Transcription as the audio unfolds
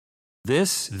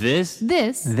This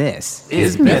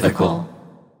is mythical.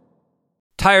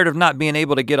 Tired of not being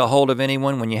able to get a hold of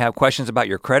anyone when you have questions about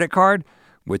your credit card?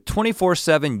 With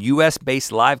 24/7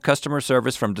 US-based live customer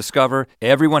service from Discover,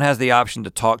 everyone has the option to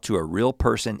talk to a real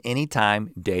person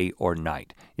anytime, day or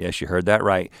night. Yes, you heard that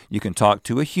right. You can talk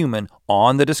to a human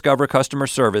on the Discover customer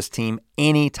service team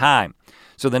anytime.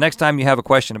 So the next time you have a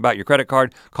question about your credit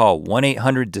card, call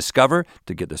 1-800-DISCOVER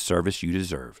to get the service you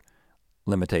deserve.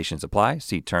 Limitations apply.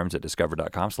 See terms at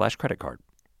discover.com/creditcard.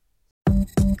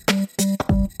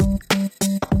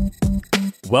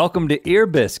 Welcome to Ear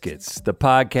Biscuits, the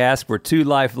podcast where two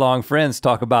lifelong friends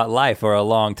talk about life for a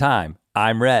long time.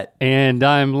 I'm Rhett. And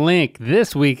I'm Link.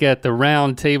 This week at the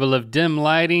round table of dim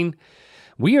lighting,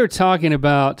 we are talking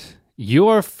about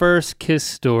your first kiss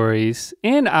stories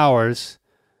and ours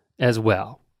as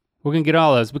well. We're gonna get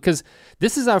all those because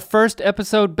this is our first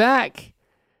episode back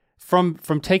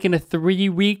from taking a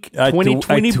 3-week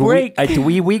 2020 break. A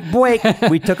 3-week break.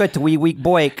 We took a 3-week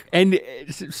break. And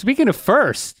speaking of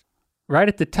first, right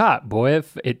at the top, boy,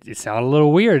 it sounded a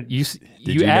little weird. You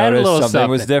added a little something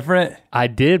was different? I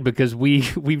did because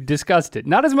we've discussed it.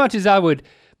 Not as much as I would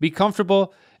be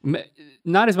comfortable,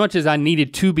 not as much as I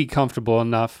needed to be comfortable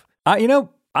enough.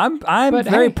 I'm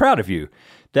very proud of you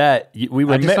that we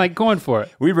were. I just like going for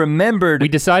it. We remembered. We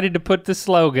decided to put the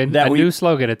slogan, new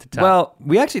slogan at the top. Well,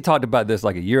 we actually talked about this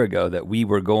like a year ago that we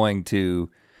were going to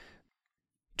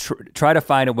try to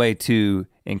find a way to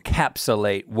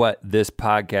encapsulate what this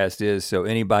podcast is, so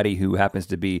anybody who happens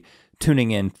to be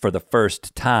tuning in for the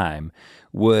first time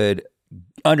would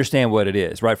understand what it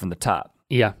is right from the top.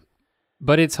 Yeah,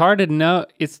 but it's hard to know.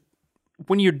 It's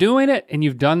when you're doing it and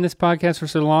you've done this podcast for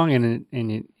so long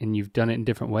and you've done it in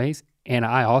different ways, and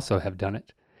I also have done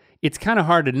it. It's kind of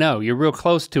hard to know. You're real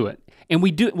close to it, and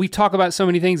we talk about so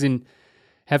many things and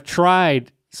have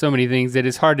tried so many things that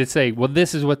it's hard to say, well,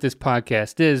 this is what this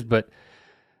podcast is, but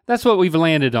that's what we've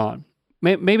landed on.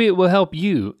 Maybe it will help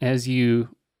you as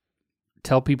you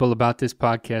tell people about this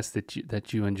podcast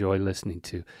that you enjoy listening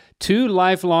to. Two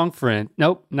lifelong friends,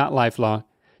 nope, not lifelong.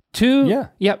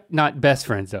 Not best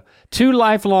friends though. Two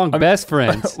lifelong best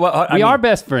friends. Well, we are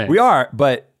best friends. We are,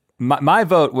 but my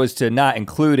vote was to not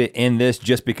include it in this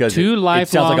just because it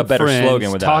sounds like a better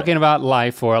slogan without talking about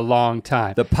life for a long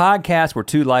time. The podcast where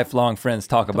two lifelong friends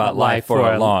talk about life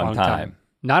for a long time.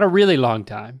 Not a really long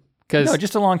time. No,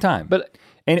 just a long time.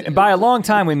 And by a long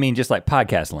time, we mean just like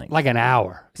podcast length. Like an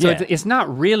hour. So it's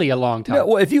not really a long time. No,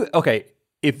 well, if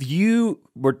you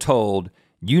were told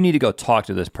you need to go talk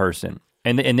to this person,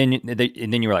 and then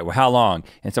you were like, well, how long?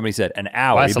 And somebody said an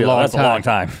hour. Well, that's a long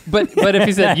time. But if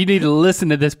you said you need to listen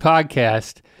to this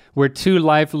podcast where two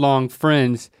lifelong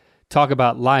friends talk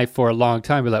about life for a long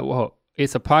time, we're like, whoa,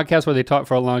 it's a podcast where they talk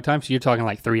for a long time, so you're talking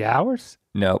like 3 hours?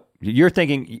 No, you're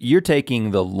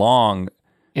taking the long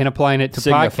and applying it to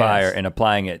signifier podcasts. And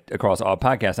applying it across all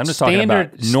podcasts. I'm just talking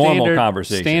about normal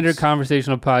conversations. Standard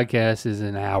conversational podcast is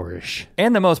an hour-ish.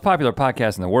 And the most popular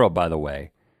podcast in the world, by the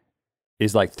way,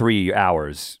 is like 3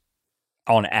 hours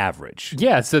on average.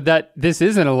 Yeah, so that this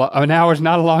isn't an hour's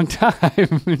not a long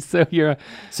time.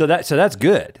 So that's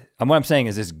good. And what I'm saying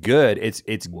is it's good. It's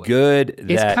good.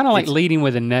 It's kind of like leading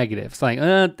with a negative. It's like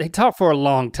they talk for a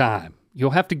long time.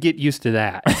 You'll have to get used to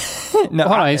that. No,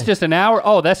 hold on, it's just an hour?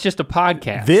 Oh, that's just a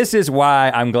podcast. This is why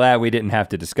I'm glad we didn't have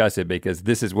to discuss it, because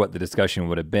this is what the discussion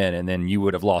would have been, and then you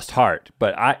would have lost heart.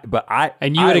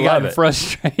 And you would have gotten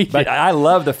frustrated. But I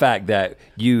love the fact that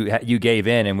you gave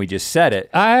in and we just said it.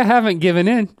 I haven't given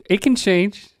in. It can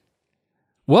change.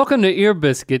 Welcome to Ear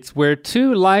Biscuits, where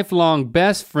two lifelong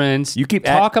best friends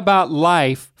talk about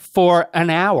life for an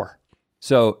hour.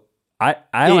 So I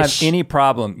don't have any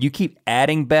problem. You keep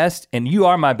adding best, and you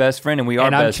are my best friend, and we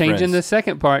are best friends. And I'm changing the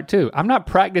second part too. I'm not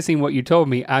practicing what you told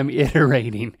me, I'm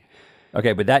iterating.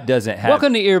 Okay, but that doesn't have—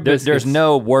 Welcome to Ear Biscuits. There's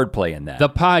no wordplay in that.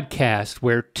 The podcast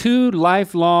where two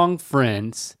lifelong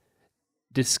friends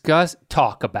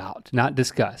talk about, not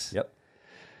discuss. Yep.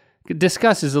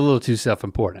 Discuss is a little too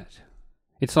self-important.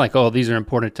 It's like, oh, these are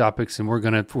important topics, and we're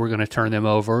gonna turn them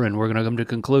over, and we're gonna come to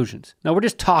conclusions. No, we're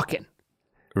just talking.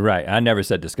 Right, I never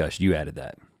said discuss. You added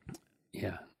that.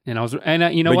 Yeah, you know what?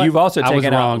 But you've also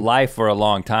taken out life for a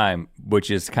long time,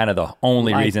 which is kind of the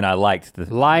only reason I liked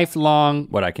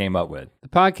what I came up with. The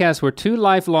podcast where two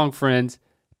lifelong friends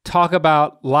talk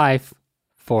about life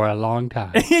for a long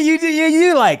time.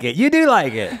 You like it. You do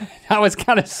like it. I was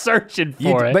kind of searching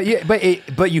for it.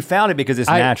 But you found it because it's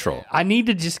natural. I need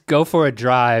to just go for a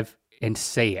drive and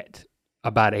say it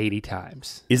about 80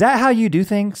 times. Is that how you do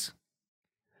things?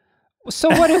 So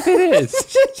what if it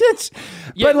is?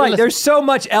 But like, there's so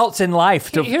much else in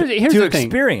life to Here's the thing.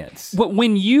 experience.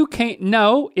 When you can't,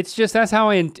 no, it's just that's how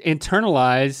I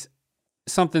internalize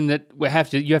something that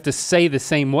you have to say the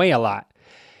same way a lot.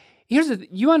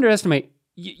 You underestimate.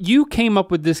 You came up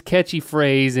with this catchy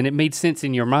phrase and it made sense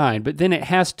in your mind, but then I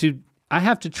have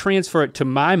to transfer it to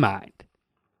my mind.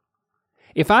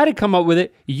 If I'd have come up with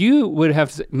it, you would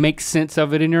have to make sense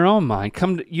of it in your own mind.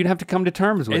 You'd have to come to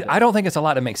terms with it. I don't think it's a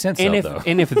lot to make sense of, though.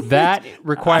 And if that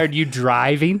required you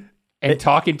driving and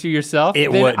talking to yourself,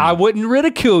 then I wouldn't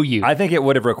ridicule you. I think it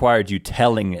would have required you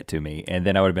telling it to me, and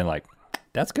then I would have been like,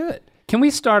 that's good. Can we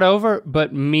start over,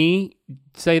 but me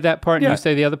say that part and you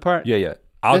say the other part? Yeah.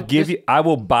 I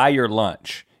will buy your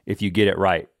lunch if you get it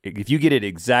right. If you get it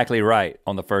exactly right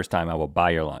on the first time, I will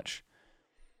buy your lunch.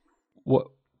 What?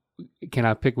 Can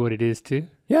I pick what it is too?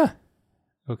 Yeah.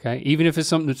 Okay. Even if it's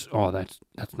something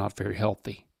that's not very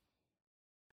healthy.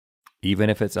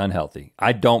 Even if it's unhealthy.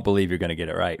 I don't believe you're going to get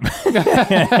it right.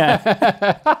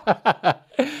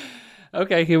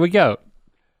 Okay, here we go.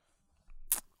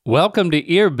 Welcome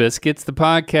to Ear Biscuits, the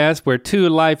podcast where two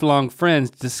lifelong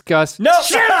friends discuss... No!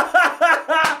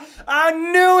 I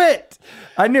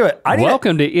knew it!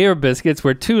 Welcome to Ear Biscuits,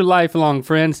 where two lifelong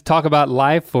friends talk about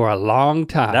life for a long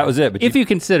time. That was it. But if you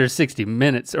consider 60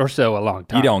 minutes or so a long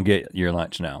time. You don't get your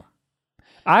lunch now.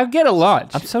 I get a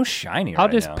lunch. I'm so shiny I'll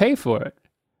just pay for it.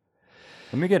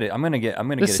 Let me get it. I'm gonna get a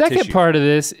tissue. The second part of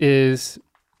this is,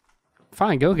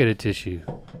 fine, go get a tissue.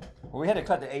 Well, we had to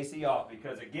cut the AC off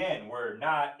because, again, we're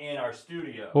not in our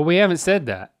studio. Well, we haven't said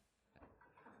that.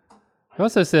 We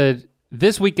also said,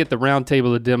 this week at the Round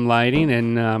Table of Dim Lighting,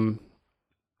 and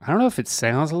I don't know if it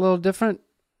sounds a little different,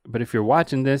 but if you're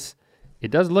watching this,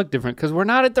 it does look different because we're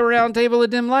not at the Round Table of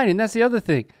Dim Lighting. That's the other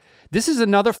thing. This is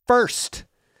another first.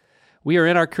 We are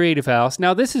in our creative house.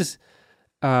 Now, this is,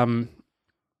 we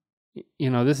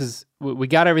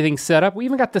got everything set up. We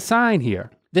even got the sign here.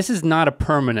 This is not a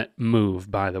permanent move,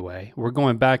 by the way. We're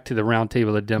going back to the Round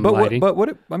Table of Dim Lighting.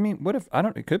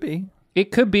 It could be.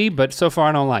 It could be, but so far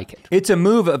I don't like it. It's a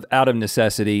move out of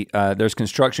necessity. There's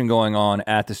construction going on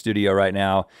at the studio right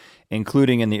now,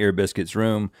 including in the Ear Biscuits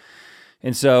room.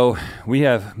 And so we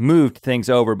have moved things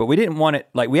over, but we didn't want it,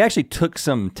 we actually took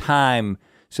some time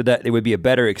so that it would be a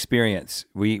better experience.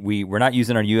 We're not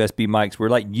using our USB mics.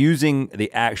 We're using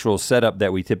the actual setup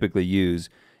that we typically use.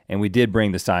 And we did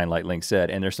bring the sign, like Link said,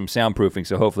 and there's some soundproofing,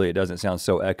 so hopefully it doesn't sound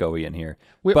so echoey in here.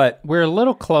 But we're a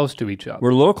little close to each other.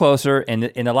 We're a little closer, and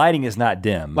the lighting is not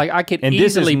dim. I could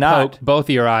easily poke both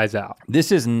of your eyes out.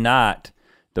 This is not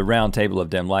the Round Table of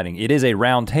Dim Lighting. It is a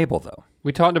round table, though.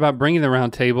 We talked about bringing the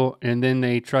round table, and then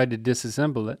they tried to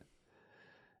disassemble it,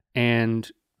 and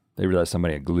they realized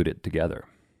somebody had glued it together.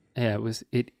 Yeah,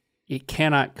 it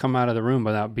cannot come out of the room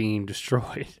without being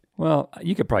destroyed. Well,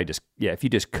 you could probably if you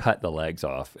just cut the legs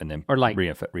off and then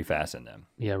refasten them.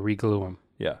 Yeah, reglue them.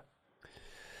 Yeah.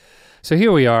 So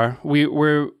here we are.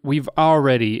 We've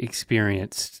already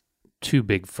experienced two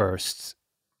big firsts.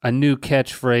 A new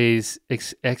catchphrase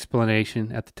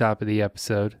explanation at the top of the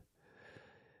episode,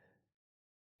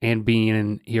 and being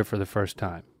in here for the first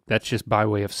time. That's just by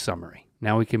way of summary.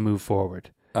 Now we can move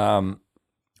forward.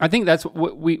 I think that's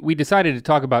what we decided to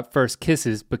talk about first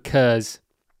kisses because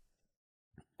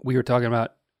we were talking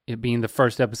about it being the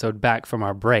first episode back from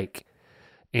our break.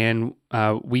 And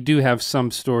we do have some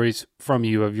stories from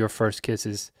you of your first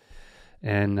kisses.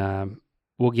 And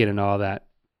we'll get into all that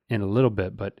in a little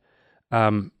bit. But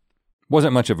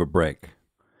wasn't much of a break.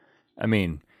 I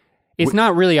mean, it's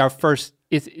not really our first.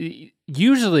 It's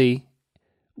usually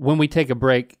when we take a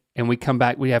break and we come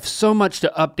back, we have so much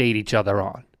to update each other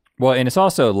on. Well, and it's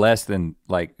also less than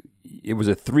it was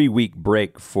a 3-week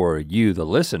break for you, the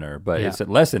listener, but it's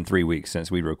less than 3 weeks since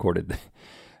we recorded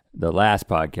the last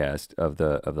podcast of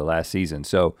the last season.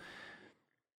 So,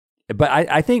 but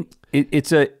I think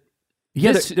it's a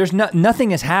there's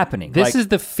nothing is happening. This is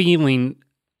the feeling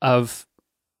of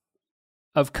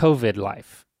COVID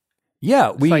life.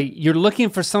 Yeah, you're looking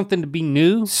for something to be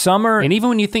new. Summer, and even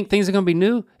when you think things are going to be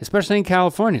new, especially in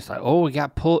California, it's you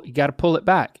got to pull it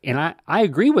back. And I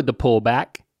agree with the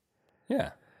pullback.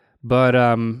 Yeah. But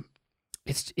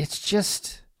it's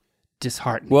just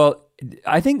disheartening. Well,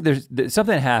 I think there's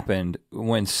something happened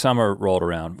when summer rolled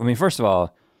around. I mean, first of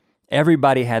all,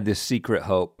 everybody had this secret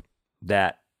hope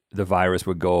that the virus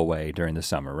would go away during the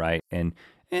summer, right? And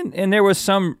there was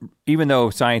some, even though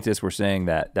scientists were saying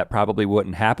that probably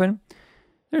wouldn't happen,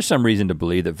 there's some reason to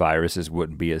believe that viruses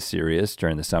wouldn't be as serious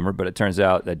during the summer, but it turns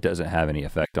out that doesn't have any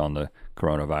effect on the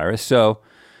coronavirus. So,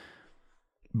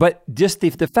 but just the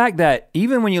fact that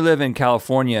even when you live in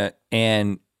California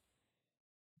and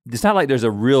it's not like there's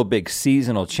a real big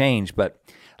seasonal change, but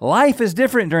life is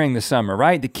different during the summer,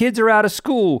 right? The kids are out of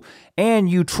school and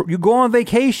you go on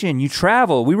vacation, you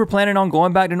travel. We were planning on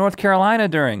going back to North Carolina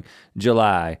during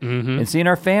July and seeing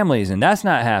our families, and that's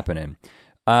not happening.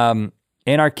 And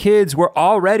our kids were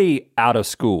already out of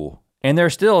school and they're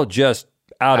still just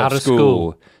out of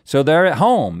school. So they're at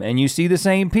home and you see the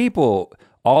same people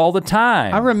all the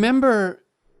time. I remember,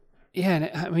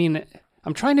 I mean,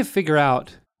 I'm trying to figure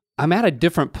out, I'm at a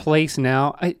different place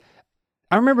now. I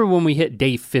remember when we hit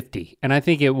day 50, and I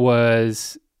think it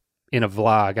was in a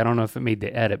vlog. I don't know if it made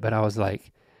the edit, but I was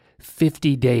like,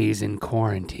 50 days in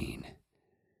quarantine.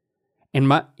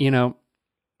 And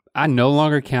I no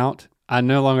longer count. I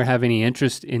no longer have any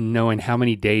interest in knowing how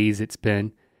many days it's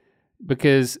been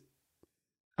because,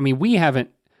 I mean,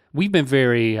 we've been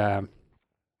very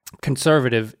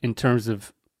conservative in terms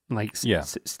of like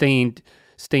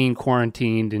staying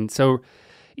quarantined. And so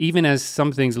even as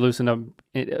some things loosen up,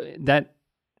 that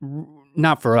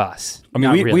not for us. I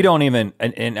mean, we don't even,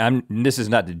 and this is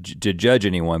not to judge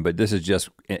anyone, but this is just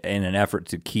in an effort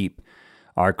to keep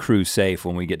our crew safe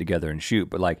when we get together and shoot.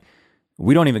 But like,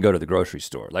 we don't even go to the grocery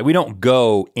store. Like, we don't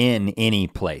go in any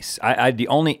place. The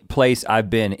only place I've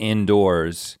been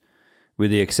indoors,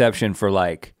 with the exception for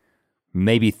like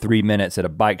maybe 3 minutes at a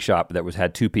bike shop that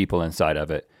had 2 people inside of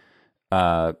it.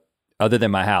 Other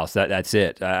than my house, that's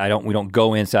it. We don't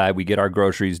go inside. We get our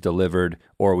groceries delivered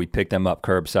or we pick them up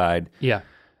curbside. Yeah.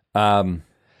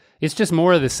 It's just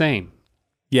more of the same.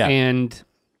 Yeah. And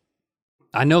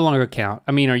I no longer count.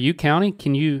 I mean, are you counting?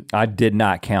 Can you? I did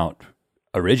not count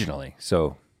originally,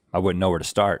 so I wouldn't know where to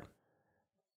start.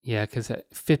 Yeah, because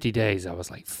at 50 days, I was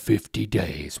like, 50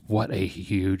 days, what a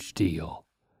huge deal.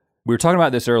 We were talking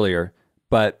about this earlier,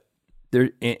 but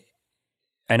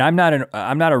and I'm not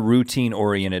a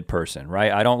routine-oriented person,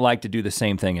 right? I don't like to do the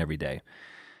same thing every day.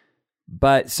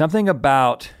 But something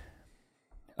about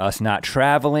us not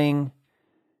traveling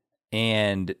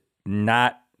and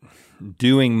not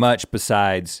doing much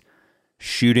besides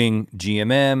shooting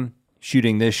GMM,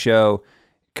 shooting this show,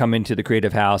 coming to the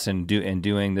Creative House and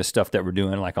doing the stuff that we're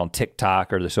doing like on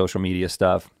TikTok or the social media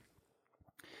stuff.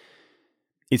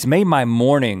 It's made my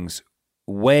mornings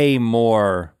way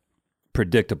more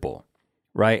predictable,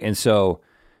 right? And so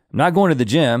I'm not going to the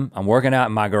gym. I'm working out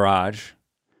in my garage.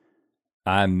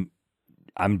 I'm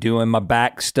doing my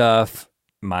back stuff,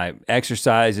 my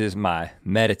exercises, my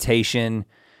meditation.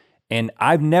 And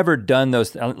I've never done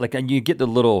those, like you get the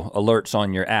little alerts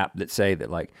on your app that say that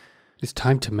like, it's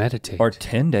time to meditate. Or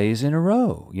 10 days in a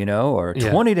row, or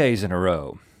 20 days in a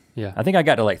row. Yeah. I think I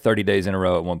got to like 30 days in a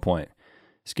row at one point.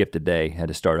 Skipped a day, had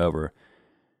to start over.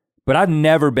 But I've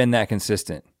never been that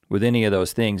consistent with any of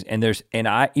those things. And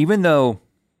even though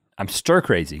I'm stir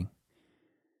crazy,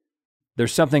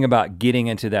 there's something about getting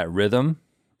into that rhythm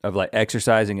of like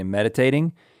exercising and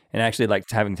meditating and actually like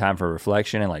having time for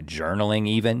reflection and like journaling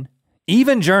even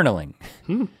journaling.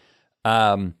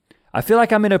 I feel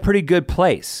like I'm in a pretty good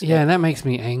place. Yeah, and that makes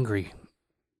me angry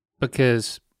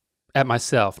because at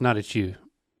myself, not at you,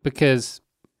 because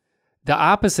the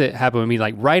opposite happened with me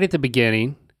like right at the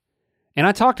beginning. And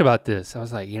I talked about this. I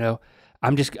was like,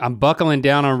 I'm buckling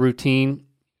down on routine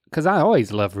because I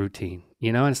always love routine,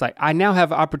 and it's like I now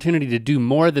have opportunity to do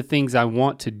more of the things I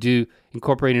want to do,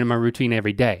 incorporating in my routine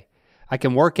every day. I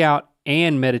can work out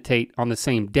and meditate on the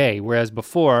same day, whereas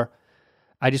before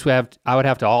I would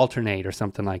have to alternate or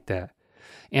something like that.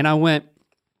 And I went,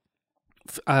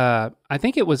 I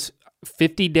think it was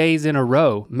 50 days in a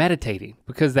row meditating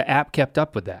because the app kept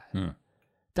up with that.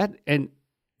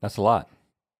 That's a lot.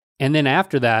 And then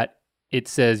after that, it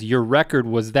says your record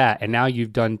was that, and now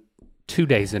you've done 2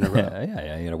 days in a row.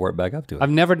 Yeah, you got to work back up to it.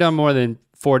 I've never done more than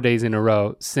 4 days in a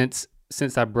row since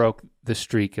I broke the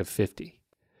streak of 50.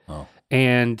 Oh.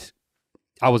 And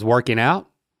I was working out,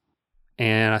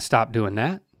 and I stopped doing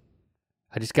that.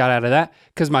 I just got out of that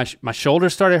because my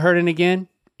shoulders started hurting again,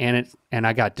 and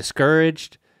I got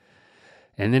discouraged.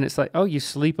 And then it's like, oh, you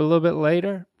sleep a little bit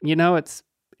later, and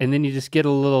then you just get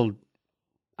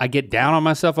I get down on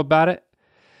myself about it.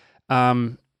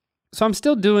 So I'm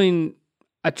still doing.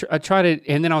 I try to,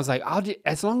 and then I was like,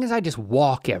 as long as I just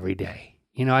walk every day,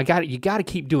 you got to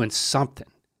keep doing something,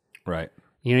 right?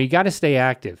 You got to stay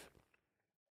active.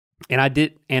 And I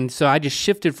did, and so I just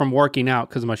shifted from working out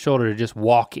because of my shoulder to just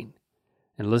walking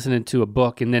and listening to a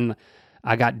book. And then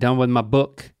I got done with my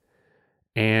book,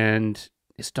 and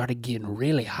it started getting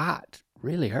really hot,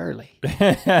 really early.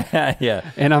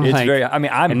 Yeah, and I'm it's like, very. I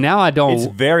mean, and now I don't. It's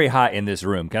very hot in this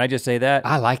room. Can I just say that?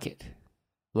 I like it.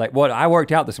 Like what? I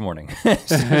worked out this morning,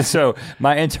 so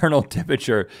my internal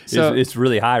temperature is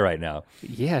really high right now.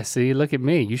 Yeah, see, look at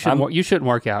me. You shouldn't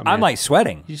work out, man. I'm like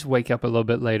sweating. You just wake up a little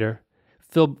bit later.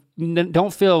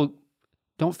 Don't feel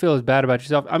as bad about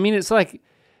yourself. I mean, it's like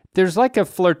there's like a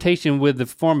flirtation with the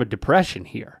form of depression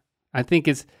here. I think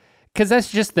it's because that's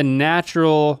just the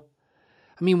natural.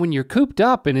 I mean, when you're cooped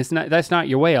up and that's not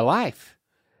your way of life,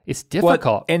 it's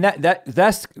difficult. Well, and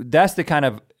that's the kind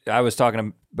of, I was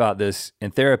talking about this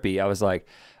in therapy. I was like,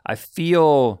 I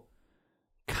feel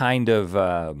kind of,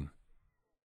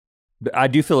 I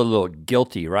do feel a little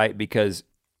guilty, right? Because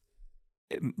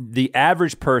the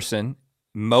average person,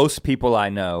 most people I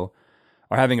know,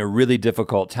 are having a really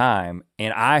difficult time.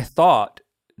 And I thought,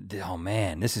 oh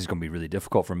man, this is gonna be really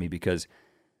difficult for me because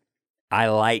I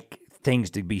like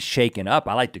things to be shaken up.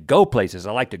 I like to go places.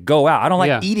 I like to go out. I don't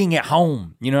like eating at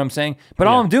home. You know what I'm saying? But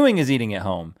all I'm doing is eating at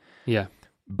home. Yeah.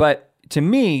 But to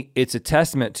me, it's a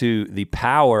testament to the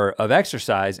power of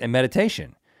exercise and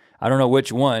meditation. I don't know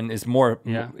which one is more,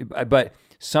 but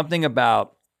something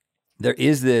about, there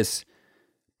is this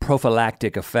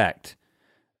prophylactic effect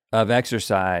of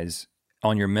exercise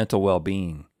on your mental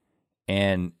well-being,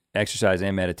 and exercise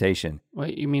and meditation.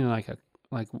 Wait, you mean like a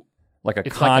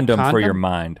condom for your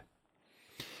mind?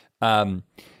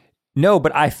 No,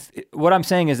 but what I'm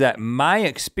saying is that my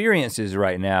experiences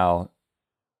right now,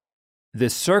 the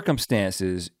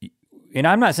circumstances, and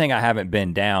I'm not saying I haven't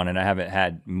been down and I haven't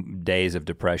had days of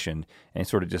depression and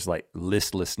sort of just like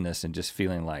listlessness and just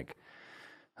feeling like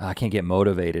I can't get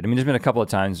motivated. I mean, there's been a couple of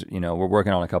times, we're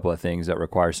working on a couple of things that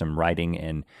require some writing,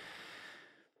 and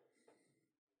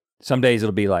some days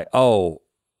it'll be like, oh,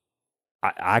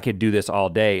 I could do this all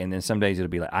day. And then some days it'll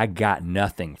be like, I got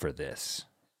nothing for this.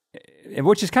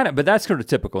 Which is but that's sort of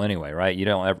typical anyway, right? You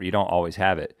don't always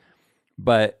have it.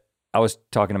 But I was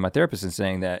talking to my therapist and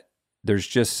saying that there's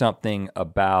just something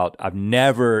about, I've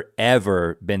never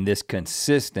ever been this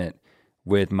consistent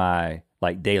with my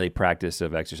like daily practice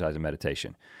of exercise and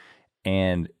meditation.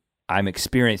 And I'm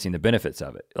experiencing the benefits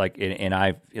of it. Like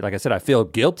I said, I feel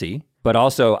guilty, but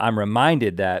also I'm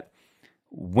reminded that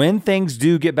when things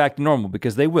do get back to normal,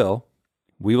 because we will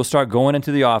start going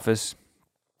into the office,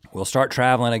 we'll start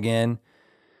traveling again,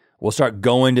 we'll start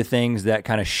going to things that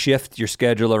kind of shift your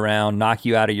schedule around, knock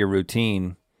you out of your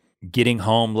routine, getting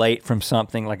home late from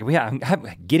something. Like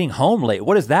getting home late,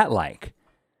 what is that like?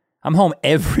 I'm home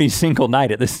every single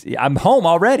night I'm home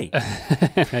already.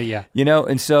 Yeah.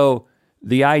 And so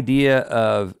the idea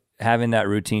of having that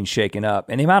routine shaken up,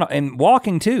 and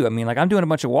walking too. I mean, like I'm doing a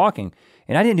bunch of walking,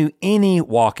 and I didn't do any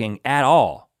walking at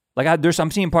all. Like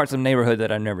I'm seeing parts of the neighborhood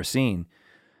that I've never seen.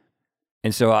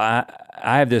 And so I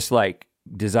have this like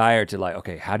desire to like,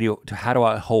 okay, how do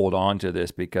I hold on to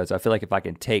this? Because I feel like if I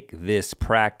can take this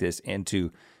practice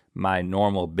into my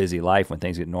normal busy life when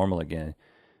things get normal again,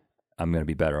 I'm going to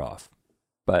be better off.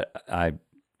 But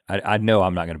I know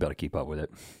I'm not going to be able to keep up with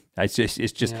it. It's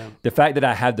just the fact that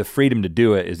I have the freedom to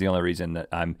do it is the only reason that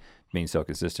I'm being so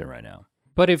consistent right now.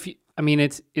 But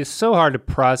it's so hard to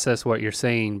process what you're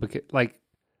saying, because like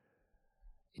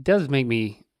it does make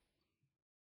me,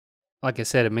 like I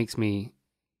said, it makes me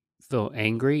feel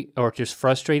angry or just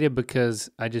frustrated,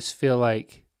 because I just feel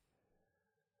like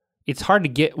it's hard to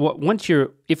get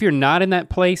if you're not in that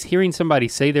place, hearing somebody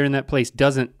say they're in that place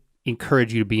doesn't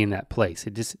encourage you to be in that place.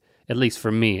 It just, at least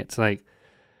for me, it's like,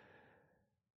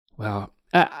 well,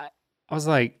 I was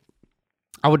like,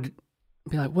 I would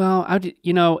be like, well,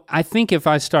 I think if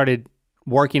I started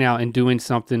working out and doing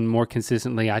something more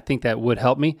consistently, I think that would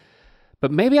help me.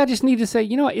 But maybe I just need to say,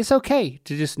 it's okay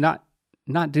to just not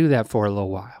do that for a little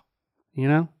while,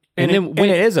 And then when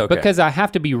it is okay, because I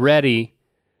have to be ready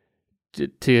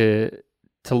to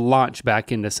launch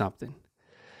back into something.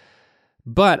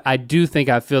 But I do think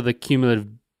I feel the cumulative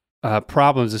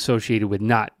problems associated with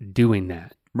not doing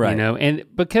that. Right. And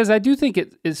because I do think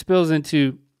it spills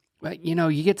into,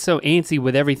 you get so antsy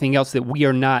with everything else that we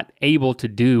are not able to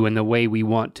do in the way we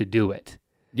want to do it.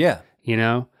 Yeah.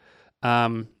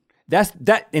 That's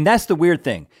the weird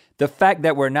thing. The fact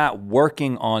that we're not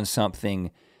working on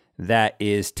something that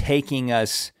is taking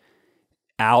us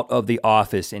out of the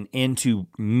office and into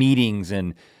meetings,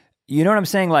 and you know what I'm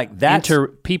saying? Like that's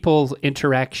people's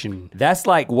interaction. That's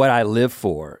like what I live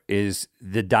for, is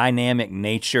the dynamic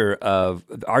nature of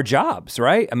our jobs,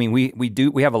 right? I mean, we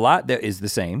have a lot that is the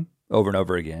same over and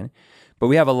over again, but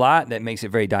we have a lot that makes it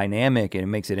very dynamic, and it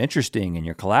makes it interesting, and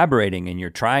you're collaborating and you're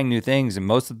trying new things, and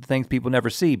most of the things people never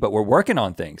see, but we're working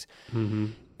on things. Mm-hmm.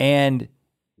 And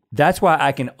that's why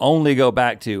I can only go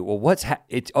back to, well,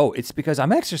 it's because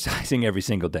I'm exercising every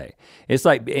single day. It's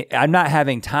like I'm not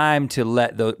having time to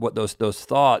let those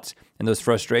thoughts and those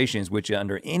frustrations, which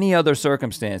under any other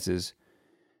circumstances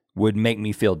would make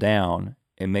me feel down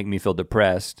and make me feel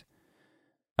depressed.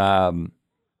 So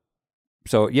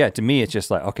yeah, to me, it's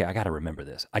just like, okay, I got to remember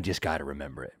this. I just got to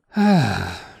remember it.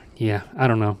 Yeah, I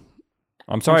don't know.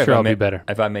 I'm sorry I'll be better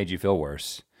if I made you feel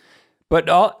worse. But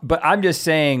I'm just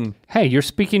saying. Hey, you're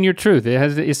speaking your truth.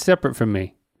 It's separate from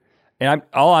me. And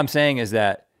all I'm saying is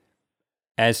that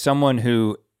as someone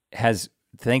who has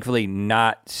thankfully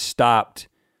not stopped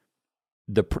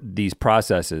these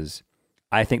processes,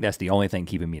 I think that's the only thing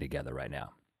keeping me together right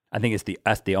now. I think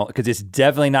that's the only, because it's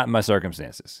definitely not my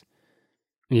circumstances.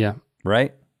 Yeah.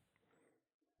 Right?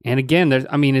 And again,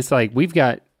 it's like we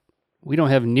don't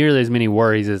have nearly as many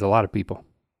worries as a lot of people.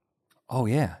 Oh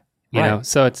yeah. You know,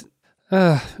 so it's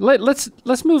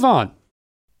let's move on.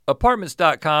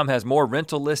 Apartments.com has more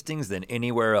rental listings than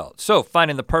anywhere else. So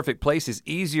finding the perfect place is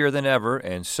easier than ever,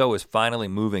 and so is finally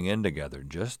moving in together,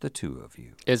 just the two of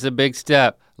you. It's a big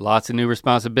step. Lots of new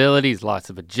responsibilities, lots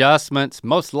of adjustments.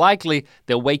 Most likely,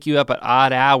 they'll wake you up at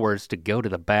odd hours to go to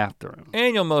the bathroom.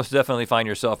 And you'll most definitely find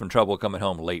yourself in trouble coming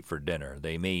home late for dinner.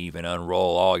 They may even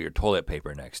unroll all your toilet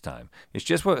paper next time. It's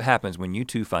just what happens when you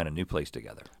two find a new place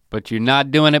together. But you're not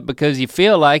doing it because you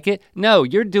feel like it. No,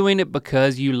 you're doing it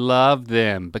because you love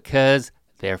them, because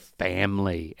they're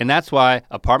family. And that's why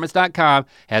Apartments.com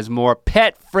has more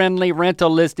pet-friendly rental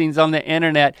listings on the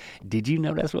internet. Did you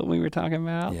know that's what we were talking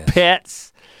about? Yes.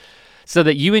 Pets. So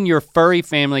that you and your furry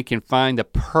family can find the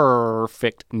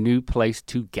perfect new place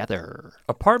together.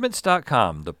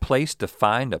 Apartments.com, the place to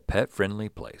find a pet-friendly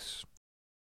place.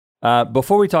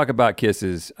 Before we talk about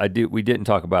kisses, we didn't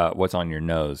talk about what's on your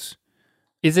nose.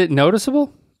 Is it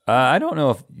noticeable? I don't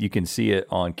know if you can see it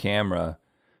on camera,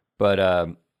 but I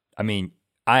mean,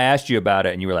 I asked you about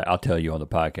it and you were like, I'll tell you on the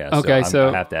podcast. Okay, so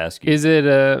I have to ask you. Is it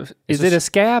a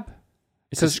scab?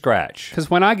 It's a scratch. Because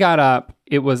when I got up,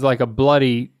 it was like a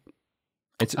bloody,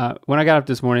 when I got up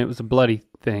this morning, it was a bloody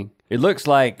thing. It looks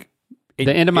like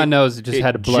the end of my nose just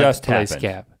had a blood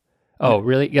scab. Oh,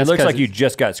 really? It looks like you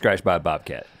just got scratched by a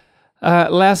bobcat.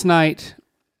 Last night.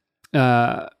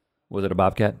 Was it a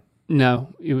bobcat?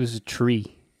 No, it was a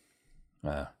tree.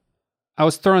 I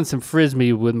was throwing some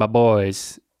Frisbee with my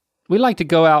boys. We like to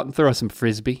go out and throw some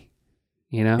Frisbee,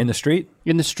 you know? In the street?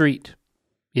 In the street,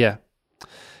 yeah.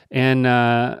 And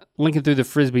Lincoln threw the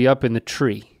Frisbee up in the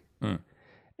tree.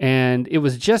 And it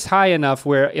was just high enough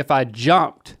where if I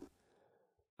jumped,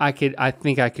 I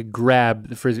think I could grab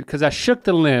the Frisbee, because I shook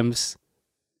the limbs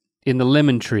in the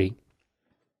lemon tree.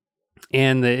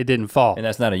 And it didn't fall. And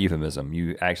that's not a euphemism.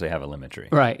 You actually have a lemon tree.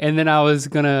 Right. And then I was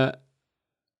like,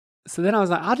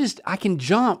 I can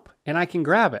jump and I can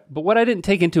grab it. But what I didn't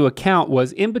take into account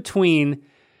was in between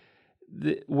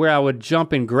where I would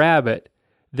jump and grab it,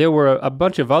 there were a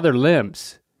bunch of other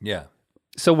limbs. Yeah.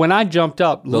 So when I jumped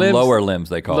up, the lower limbs,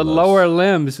 they call the those. lower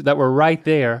limbs that were right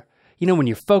there, you know, when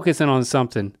you're focusing on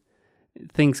something,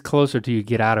 things closer to you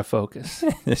get out of focus.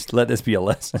 Just let this be a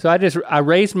lesson. So I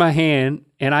raised my hand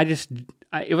and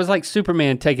it was like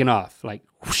Superman taking off, like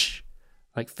whoosh,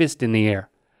 like fist in the air.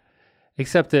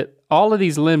 Except that all of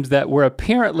these limbs that were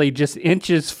apparently just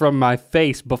inches from my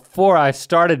face before I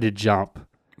started to jump.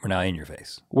 Were now in your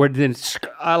face. Were then,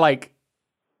 I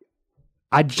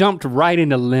jumped right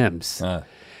into limbs. I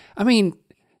mean.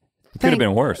 It could have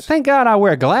been worse. Thank God I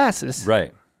wear glasses.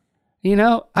 Right. You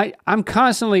know, I'm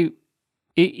constantly,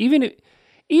 even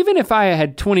if I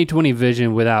had 20/20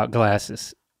 vision without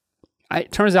glasses,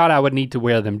 it turns out I would need to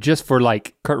wear them just for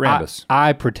like Kurt Rambis.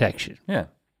 Eye protection. Yeah.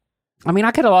 I mean,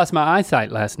 I could have lost my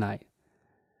eyesight last night,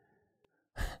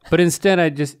 but instead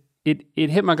it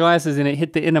hit my glasses and it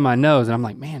hit the end of my nose, and I'm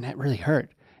like, man, that really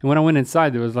hurt. And when I went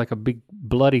inside, there was like a big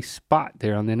bloody spot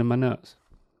there on the end of my nose.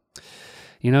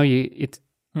 You know,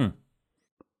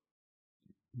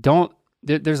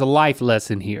 there's a life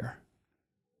lesson here.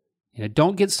 You know,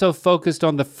 don't get so focused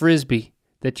on the Frisbee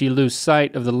that you lose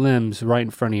sight of the limbs right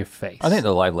in front of your face. I think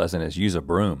the life lesson is use a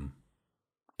broom.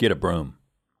 Get a broom.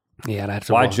 Yeah, that's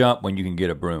Why jump when you can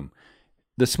get a broom?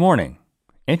 This morning,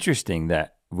 interesting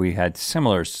that we had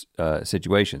similar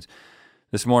situations.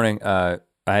 This morning, I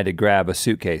had to grab a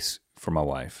suitcase for my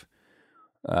wife,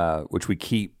 which we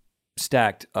keep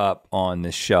stacked up on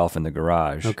this shelf in the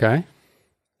garage. Okay.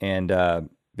 And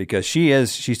because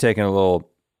she's taking a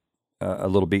little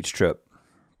beach trip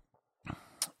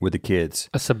with the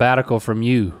kids. A sabbatical from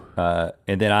you.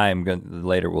 And then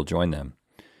later we'll join them.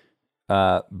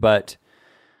 But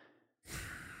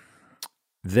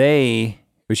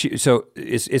so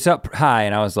it's up high,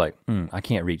 and I was like, I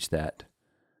can't reach that.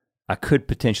 I could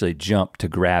potentially jump to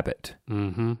grab it.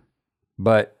 Mm-hmm.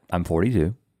 But I'm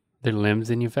 42. There are limbs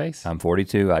in your face? I'm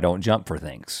 42. I don't jump for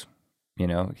things. You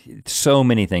know, so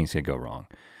many things could go wrong.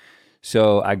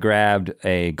 So I grabbed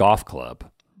a golf club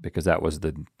because that was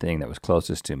the thing that was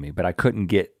closest to me, but I couldn't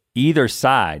get either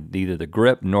side, either the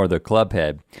grip nor the club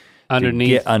head, underneath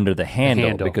to get under the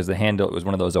handle because the handle was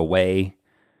one of those away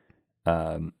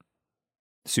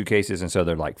suitcases, and so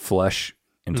they're like flush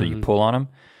until you pull on them.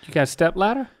 You got a step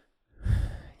ladder?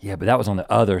 Yeah, but that was on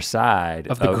the other side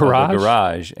of the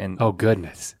garage. And oh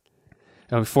goodness.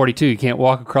 I'm 42, you can't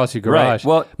walk across your garage. Right,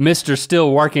 well, Mr.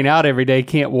 Still working out every day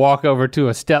can't walk over to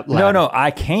a step ladder. No,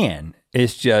 I can.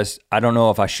 It's just, I don't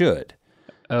know if I should.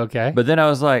 Okay. But then I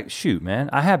was like, shoot, man,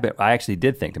 I actually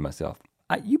did think to myself,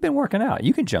 you've been working out.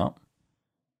 You can jump.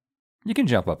 You can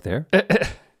jump up there.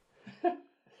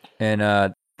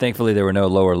 And thankfully there were no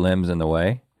lower limbs in the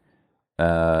way.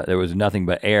 There was nothing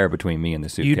but air between me and the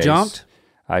suitcase. You jumped?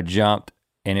 I jumped,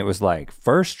 and it was like,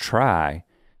 first try,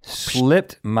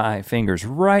 slipped my fingers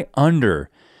right under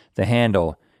the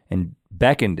handle and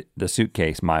beckoned the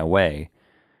suitcase my way.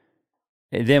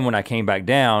 And then when I came back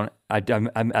down, I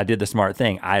did the smart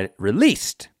thing. I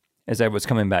released as I was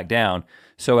coming back down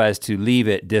so as to leave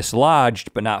it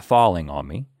dislodged but not falling on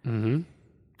me. Mm-hmm.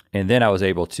 And then I was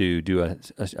able to do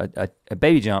a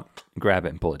baby jump, grab it,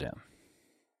 and pull it down.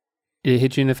 It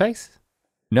hit you in the face?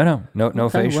 No Okay,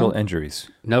 facial injuries.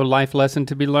 No life lesson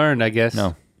to be learned, I guess.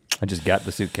 No, I just got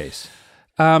the suitcase.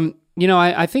 You know,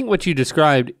 I think what you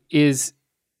described is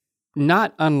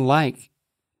not unlike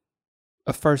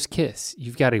a first kiss.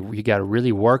 You got to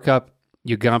really work up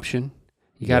your gumption.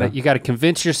 You got to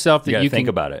convince yourself that you can think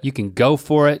about it. You can go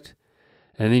for it,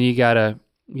 and then you got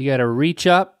to reach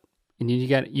up, and you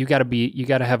got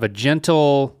to have a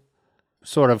gentle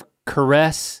sort of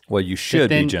caress. Well, you should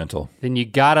be gentle. Then you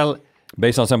got to.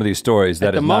 Based on some of these stories,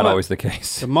 that is not always the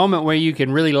case. The moment where you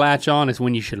can really latch on is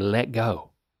when you should let go.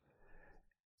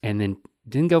 And then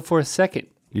didn't go for a second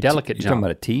delicate jump. You talking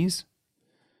about a tease?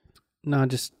 No,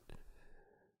 just,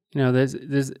 you know,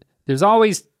 there's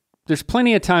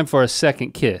plenty of time for a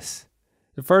second kiss.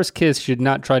 The first kiss should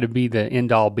not try to be the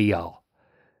end all be all.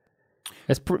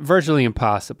 That's virtually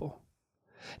impossible.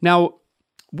 Now,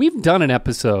 we've done an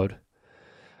episode,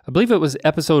 I believe it was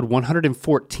episode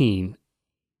 114,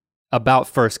 about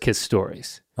first kiss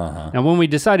stories. Uh-huh. Now, when we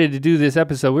decided to do this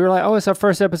episode, we were like, oh, it's our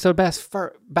first episode back.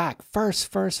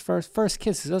 First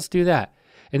kisses, let's do that.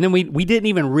 And then we didn't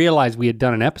even realize we had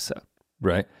done an episode.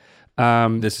 Right.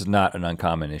 This is not an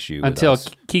uncommon issue until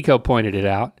Kiko pointed it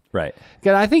out. Right.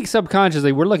 Because I think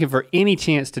subconsciously we're looking for any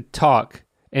chance to talk,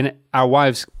 and our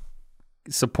wives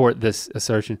support this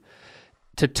assertion,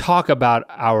 to talk about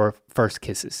our first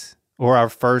kisses or our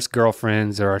first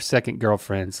girlfriends or our second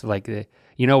girlfriends. Like,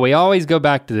 you know, we always go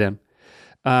back to them.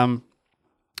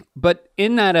 But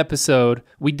in that episode,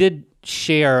 we did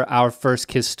share our first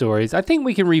kiss stories. I think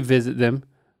we can revisit them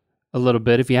a little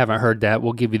bit. If you haven't heard that,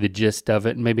 we'll give you the gist of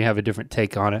it and maybe have a different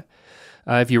take on it.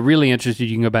 If you're really interested,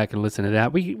 you can go back and listen to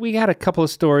that. We had a couple of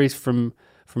stories from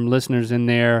listeners in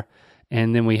there,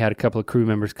 and then we had a couple of crew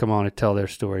members come on and tell their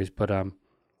stories. But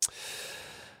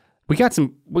we got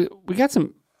some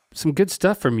good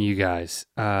stuff from you guys.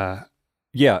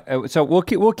 Yeah, so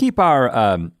we'll keep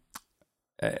our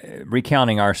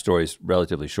recounting our stories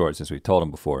relatively short since we told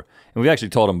them before, and we've actually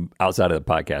told them outside of the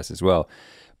podcast as well.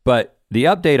 But the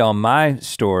update on my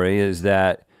story is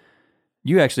that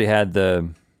you actually had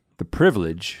the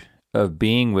privilege of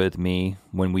being with me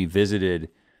when we visited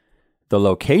the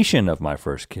location of my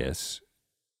first kiss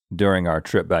during our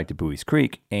trip back to Bowie's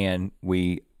Creek, and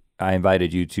I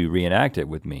invited you to reenact it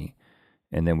with me.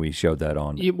 And then we showed that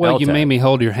on Well, LTAC. You made me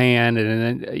hold your hand,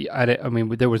 and then I mean,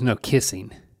 there was no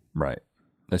kissing. Right,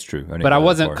 that's true. But I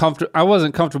wasn't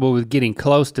comfortable with getting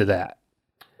close to that.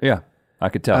 Yeah, I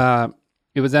could tell.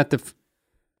 It was at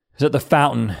the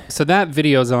fountain. So that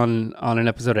video's on an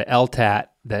episode of LTAT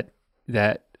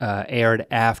that aired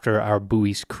after our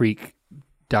Bowie's Creek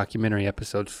documentary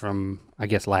episodes from, I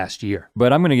guess, last year.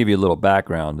 But I'm going to give you a little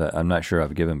background that I'm not sure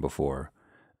I've given before.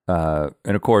 And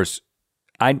of course,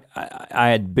 I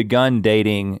had begun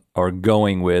dating, or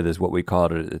going with is what we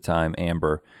called it at the time,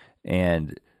 Amber,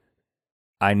 and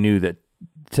I knew that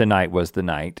tonight was the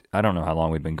night. I don't know how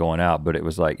long we'd been going out, but it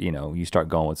was like, you know, you start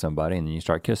going with somebody and then you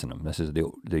start kissing them. This is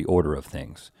the order of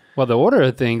things. Well, the order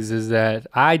of things is that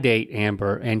I date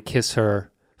Amber and kiss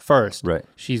her first. Right.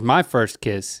 She's my first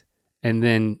kiss, and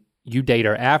then you date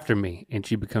her after me, and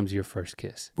she becomes your first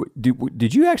kiss.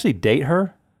 Did you actually date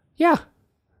her? Yeah.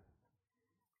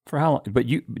 For how long? But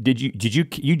you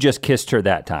just kissed her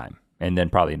that time, and then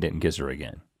probably didn't kiss her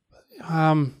again.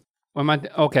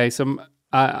 Okay, so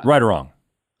Right or wrong?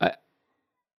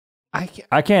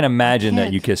 I can't imagine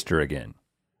that you kissed her again.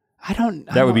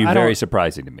 That would be very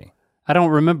surprising to me. I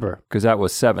don't remember. Because that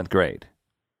was 7th grade.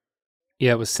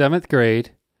 Yeah, it was 7th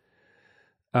grade.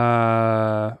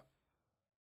 I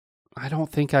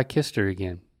don't think I kissed her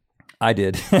again. I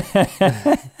did.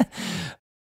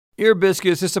 Ear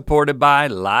Biscuits is supported by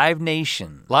Live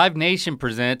Nation. Live Nation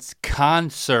presents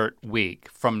Concert Week.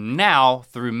 From now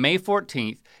through May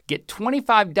 14th, get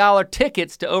 $25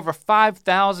 tickets to over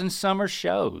 5,000 summer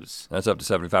shows. That's up to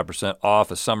 75%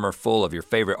 off a summer full of your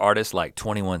favorite artists like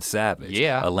 21 Savage,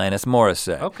 yeah, Alanis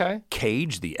Morissette, okay,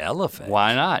 Cage the Elephant.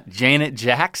 Why not? Janet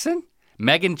Jackson,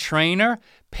 Meghan Trainor,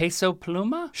 Peso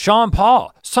Pluma, Sean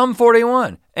Paul, Sum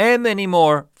 41, and many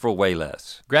more for way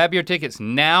less. Grab your tickets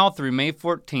now through May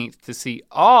 14th to see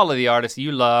all of the artists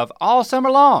you love all summer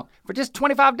long for just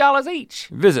 $25 each.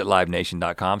 Visit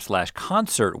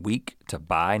livenation.com/concertweek to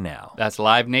buy now. That's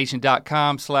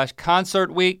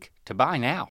livenation.com/concertweek to buy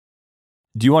now.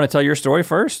 Do you want to tell your story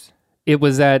first? It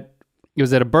was at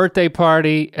a birthday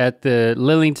party at the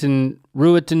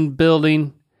Rueton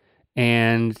building,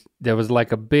 and there was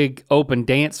like a big open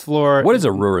dance floor. What is a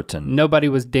Rueton? Nobody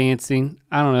was dancing.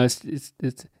 I don't know.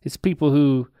 It's people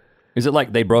who. Is it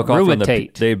like they broke off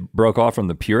from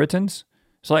the Puritans?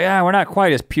 It's like, we're not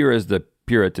quite as pure as the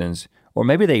Puritans, or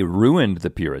maybe they ruined the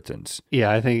Puritans.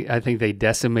 Yeah, I think they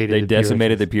decimated. They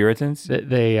decimated the Puritans.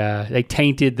 They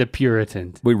tainted the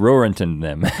Puritans. We Ruetoned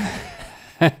them.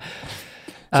 So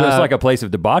it's like a place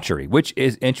of debauchery, which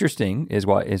is interesting. Is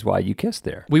why you kissed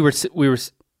there. We were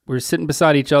sitting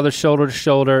beside each other, shoulder to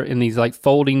shoulder, in these like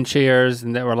folding chairs,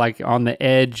 and that were like on the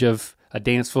edge of a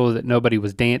dance floor that nobody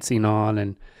was dancing on.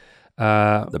 And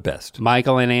the best.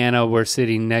 Michael and Anna were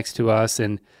sitting next to us,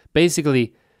 and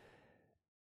basically,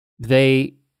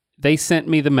 they sent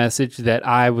me the message that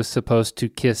I was supposed to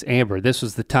kiss Amber. This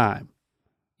was the time,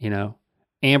 you know.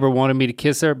 Amber wanted me to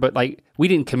kiss her, but like we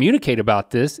didn't communicate about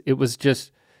this. It was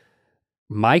just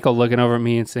Michael looking over at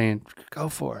me and saying, "Go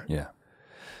for it." Yeah.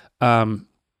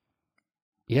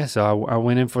 Yeah, so I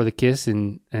went in for the kiss,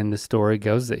 and the story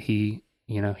goes that he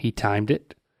timed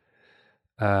it.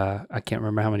 I can't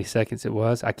remember how many seconds it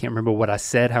was. I can't remember what I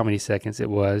said, how many seconds it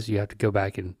was. You have to go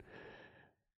back and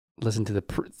listen to the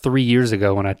 3 years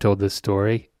ago when I told this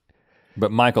story.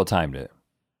 But Michael timed it.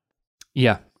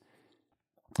 Yeah.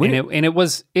 It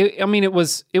was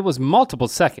multiple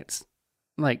seconds.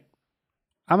 Like,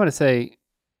 I'm gonna say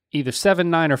either 7,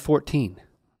 9, or 14.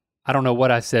 I don't know what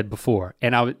I said before,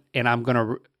 and I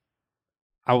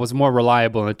was more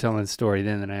reliable in telling the story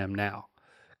then than I am now,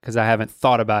 because I haven't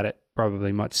thought about it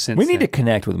probably much since. We need to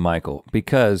connect with Michael,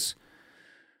 because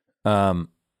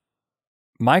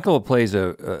Michael plays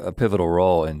a pivotal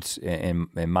role in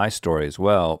my story as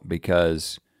well,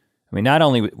 because I mean, not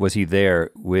only was he there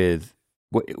with,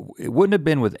 it wouldn't have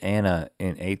been with Anna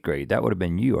in 8th grade. That would have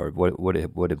been you, or what would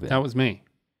have been? That was me.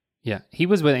 Yeah, he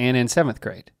was with Anna in 7th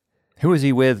grade. Who was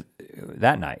he with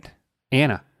that night?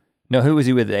 Anna. No, who was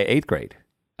he with 8th grade?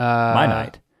 My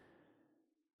night.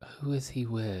 Who is he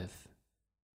with?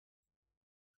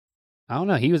 I don't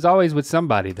know. He was always with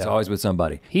somebody, though. He's always with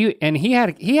somebody. He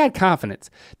had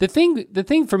confidence. The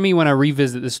thing for me when I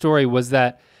revisit the story was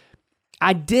that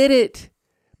I did it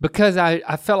because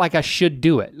I felt like I should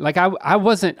do it. Like I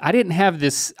didn't have a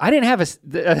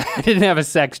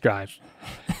sex drive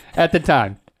at the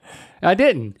time. I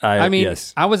didn't.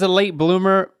 Yes. I was a late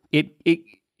bloomer.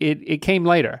 It came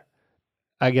later.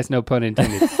 I guess no pun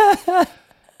intended.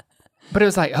 But it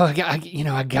was like, I got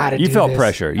to do this. You felt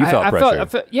pressure. You felt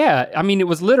pressure. Yeah. I mean, it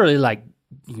was literally like,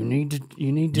 you need to.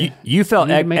 You felt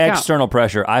external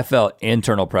pressure. I felt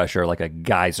internal pressure, like a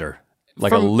geyser,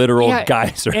 a literal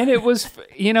geyser. And it was,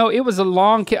 it was a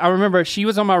long. I remember she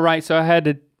was on my right, so I had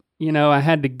to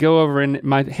go over, and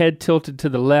my head tilted to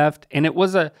the left, and it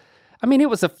was a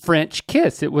French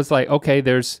kiss. It was like, okay,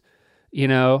 there's,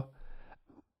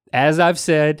 as I've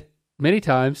said many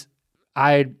times,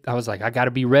 I was like, I got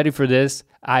to be ready for this.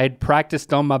 I had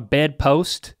practiced on my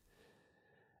bedpost.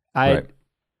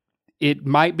 It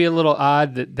might be a little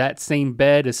odd that same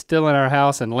bed is still in our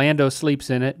house and Lando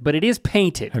sleeps in it, but it is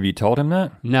painted. Have you told him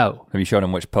that? No. Have you showed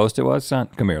him which post it was, son?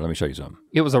 Come here, let me show you something.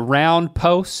 It was a round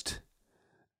post,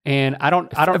 and I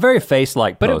don't. A very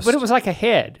face-like post. But it was like a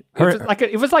head.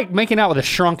 It was like making out with a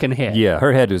shrunken head. Yeah,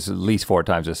 her head was at least 4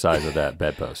 times the size of that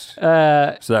bedpost.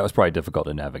 So that was probably difficult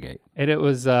to navigate. And it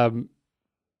was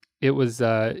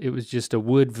just a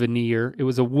wood veneer. It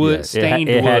was a wood stained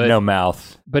wood. It had no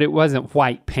mouth. But it wasn't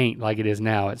white paint like it is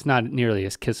now. It's not nearly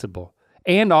as kissable.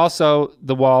 And also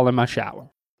the wall in my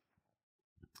shower.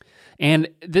 And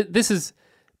this is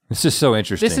This is so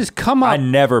interesting. This has come up. I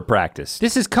never practiced.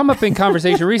 This has come up in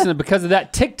conversation recently because of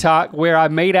that TikTok where I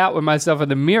made out with myself in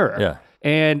the mirror. Yeah.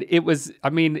 And it was,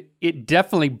 I mean, it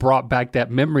definitely brought back that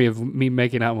memory of me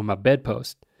making out with my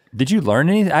bedpost. Did you learn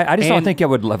anything? I just don't think I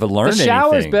would have learned anything. The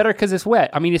shower is better because it's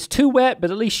wet. I mean, it's too wet,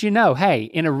 but at least you know, hey,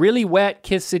 in a really wet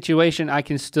kiss situation, I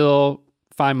can still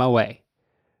find my way.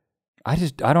 I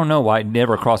don't know why it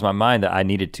never crossed my mind that I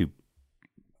needed to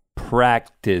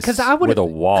practice with a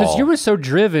wall. Because you were so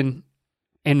driven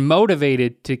and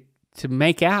motivated to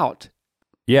make out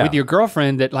with your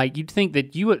girlfriend that like you'd think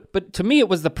that you would, but to me it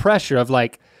was the pressure of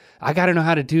like, I gotta know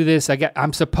how to do this.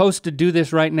 I'm supposed to do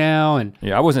this right now. And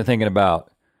yeah, I wasn't thinking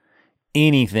about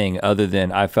anything other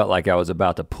than I felt like I was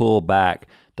about to pull back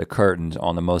the curtains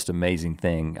on the most amazing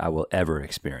thing I will ever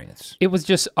experience. It was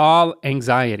just all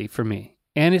anxiety for me.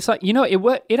 And it's like,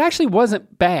 it actually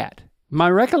wasn't bad. My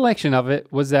recollection of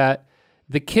it was that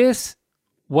the kiss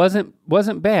wasn't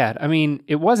bad. I mean,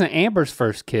 it wasn't Amber's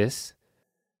first kiss,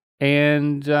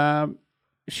 and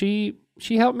she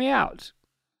helped me out.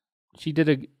 She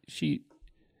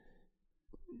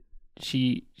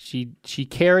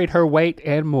carried her weight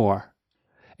and more.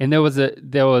 And there was a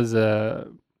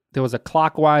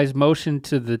clockwise motion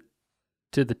to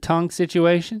the tongue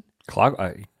situation.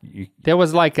 There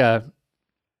was like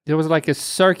a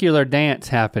circular dance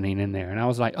happening in there, and I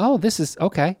was like, oh, this is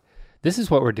okay. This is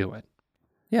what we're doing.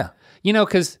 Yeah.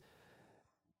 Because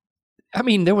I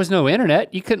mean, there was no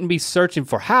internet. You couldn't be searching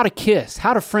for how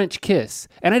to French kiss,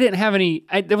 and I didn't have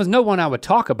there was no one I would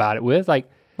talk about it with. Like,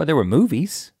 but there were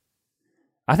movies.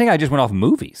 I think I just went off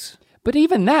movies. But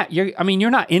even that, you're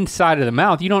not inside of the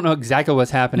mouth. You don't know exactly what's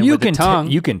happening with the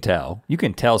tongue. You can tell. You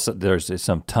can tell there's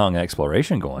some tongue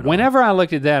exploration going on. Whenever I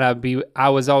looked at that, I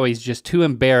was always just too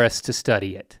embarrassed to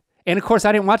study it. And of course,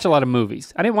 I didn't watch a lot of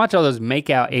movies. I didn't watch all those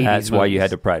make-out 80s That's why movies. you had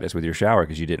to practice with your shower,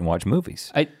 because you didn't watch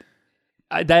movies.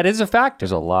 That is a factor.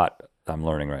 There's a lot I'm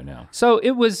learning right now. So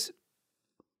it was,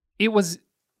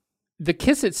 the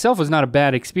kiss itself was not a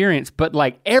bad experience, but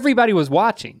like everybody was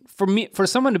watching. For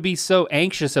someone to be so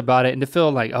anxious about it and to feel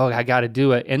like, oh, I gotta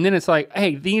do it. And then it's like,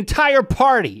 hey, the entire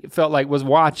party felt like was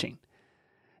watching.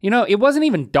 It wasn't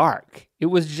even dark. It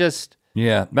was just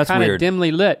that's kind weird. of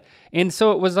dimly lit. And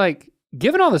so it was like,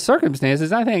 given all the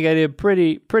circumstances, I think I did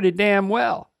pretty damn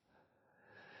well.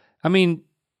 I mean,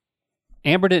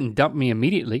 Amber didn't dump me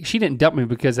immediately. She didn't dump me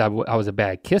because I was a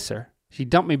bad kisser. She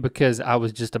dumped me because I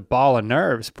was just a ball of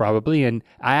nerves probably, and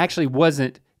I actually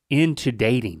wasn't into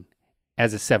dating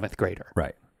as a 7th grader.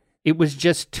 Right. It was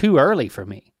just too early for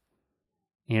me,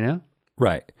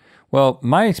 Right. Well,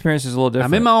 my experience is a little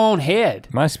different. I'm in my own head.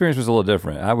 My experience was a little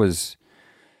different. it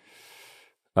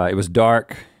was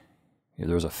dark.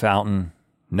 There was a fountain.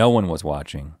 No one was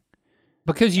watching.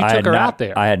 Because you took her out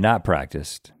there. I had not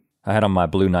practiced. I had on my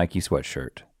blue Nike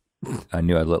sweatshirt. I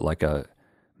knew I looked like $1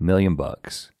 million.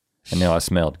 I knew I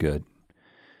smelled good.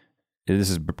 This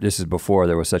is before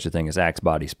there was such a thing as Axe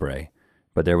body spray,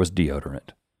 but there was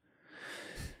deodorant.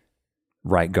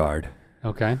 Right guard.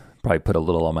 Okay. Probably put a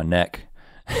little on my neck.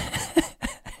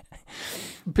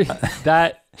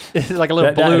 That is like a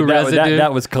little blue residue.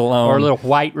 That was cologne. Or a little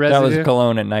white residue. That was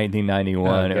cologne in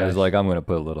 1991. Oh, it was like, I'm going to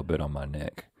put a little bit on my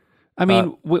neck. I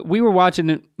mean, we were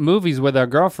watching movies with our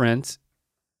girlfriends,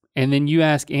 and then you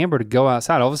ask Amber to go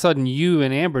outside. All of a sudden, you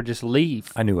and Amber just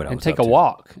leave. I knew what I was and take up a to.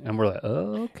 walk, and we're like,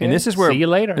 oh, okay. And this is where see you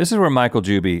later. This is where Michael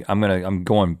Juby. I'm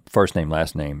going first name,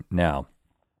 last name now.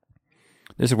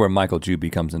 This is where Michael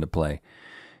Juby comes into play.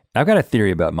 I've got a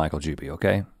theory about Michael Juby.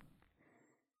 Okay.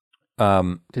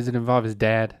 Does it involve his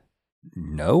dad?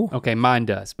 No. Okay, mine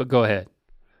does. But go ahead.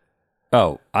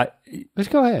 Oh, Let's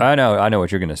go ahead. I know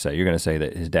what you're going to say. You're going to say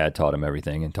that his dad taught him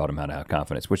everything and taught him how to have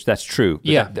confidence, which that's true.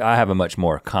 Yeah. I have a much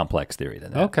more complex theory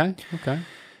than that. Okay.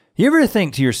 You ever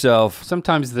think to yourself,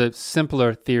 Sometimes the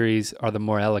simpler theories are the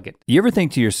more elegant. you ever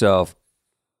think to yourself,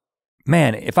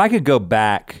 man, if I could go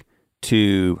back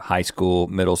to high school,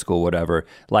 middle school, whatever,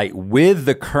 like with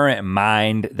the current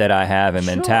mind that I have and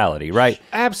mentality, right?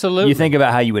 Absolutely. You think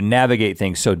about how you would navigate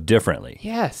things so differently.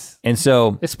 Yes. And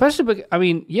so, Especially,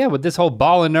 with this whole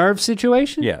ball and nerve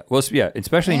situation.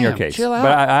 especially in your case. Chill out.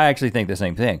 But I actually think the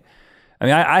same thing. I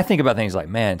mean, I think about things like,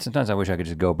 man, sometimes I wish I could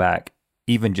just go back,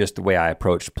 even just the way I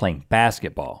approached playing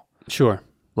basketball. Sure.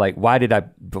 Like, why did I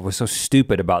was so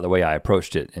stupid about the way I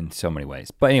approached it in so many ways.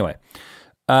 But anyway,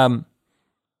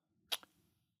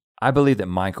 I believe that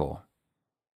Michael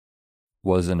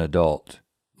was an adult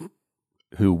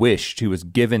who was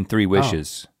given 3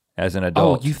 wishes as an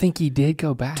adult. Oh, you think he did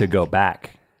go back? To go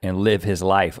back and live his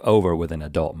life over with an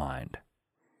adult mind.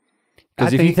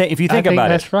 Because if you think about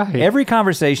that's it, right. every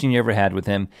conversation you ever had with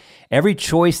him, every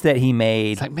choice that he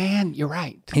made, It's like, man, you're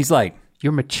right. he's like,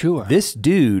 You're mature. this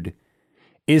dude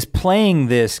is playing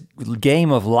this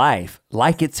game of life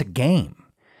like it's a game.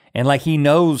 And like he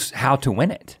knows how to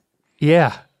win it.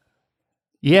 Yeah.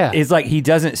 Yeah. It's like he's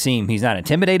not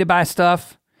intimidated by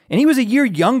stuff. And he was a year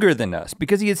younger than us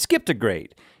because he had skipped a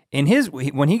grade.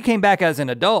 When he came back as an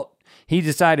adult, he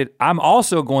decided, I'm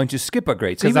also going to skip a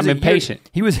grade. Because I'm impatient.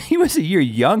 He was a year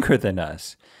younger than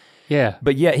us. Yeah.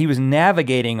 But yet he was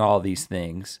navigating all these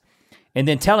things and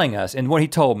then telling us, and what he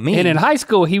told me. And in high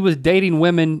school, he was dating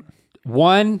women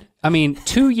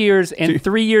 2 years and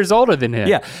 3 years older than him.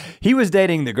 Yeah, he was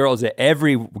dating the girls that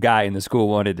every guy in the school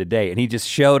wanted to date. And he just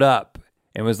showed up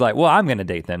and was like, well, I'm gonna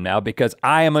date them now because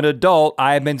I am an adult.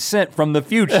 I have been sent from the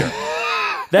future.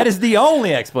 That is the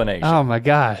only explanation. Oh my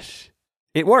gosh.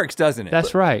 It works, doesn't it?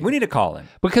 That's right. We need to call him.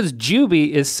 Because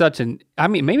Juby is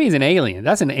maybe he's an alien.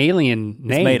 That's an alien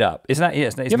name. It's made up. It's not,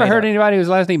 yes. You ever heard anybody whose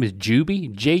last name is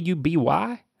Juby?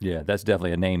 J-U-B-Y? Yeah, that's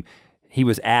definitely a name. He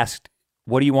was asked,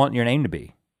 what do you want your name to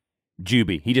be?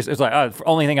 Juby. He just, it's like, the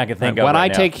only thing I can think of When right I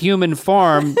now. take human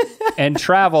form and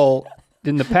travel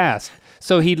in the past.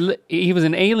 So he was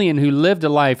an alien who lived a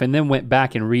life and then went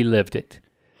back and relived it.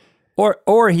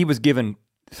 Or he was given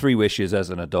 3 wishes as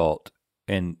an adult.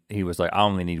 And he was like, I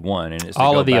only need one, and it's to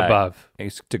all go of the back. above.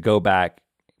 It's to go back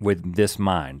with this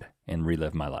mind and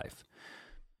relive my life.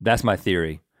 That's my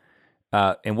theory.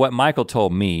 And what Michael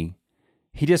told me,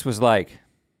 he just was like,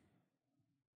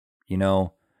 you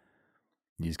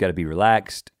just got to be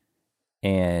relaxed,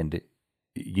 and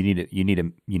you need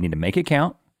to make it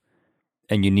count,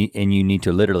 and you need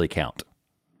to literally count.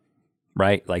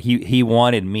 Right? Like he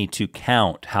wanted me to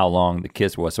count how long the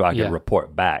kiss was so I could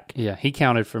report back. Yeah, he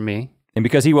counted for me. And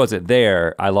because he wasn't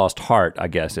there, I lost heart, I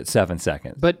guess, at 7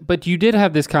 seconds. But you did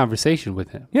have this conversation with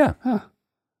him. Yeah. Huh.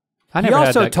 I never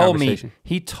had that conversation.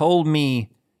 He told me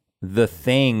the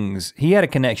things, he had a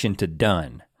connection to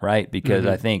Dunn, right? Because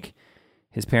I think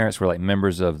his parents were like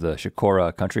members of the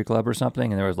Shakora Country Club or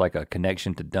something, and there was like a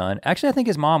connection to Dunn. Actually, I think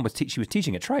his mom was she was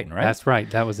teaching at Triton, right? That's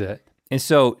right, that was it. And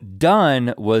so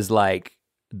Dunn was like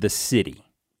the city,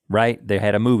 right? They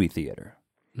had a movie theater,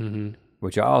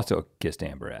 which I also kissed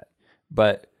Amber at.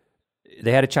 But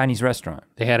they had a Chinese restaurant.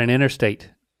 They had an interstate.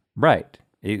 Right.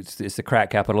 It's the crack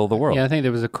capital of the world. Yeah, I think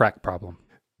there was a crack problem.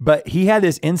 But he had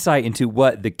this insight into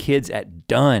what the kids at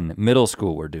Dunn Middle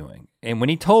School were doing. And when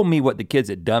he told me what the kids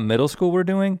at Dunn Middle School were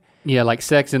doing. Yeah, like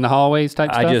sex in the hallways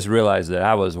type stuff? I just realized that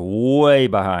I was way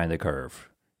behind the curve.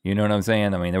 You know what I'm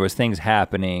saying? I mean, there was things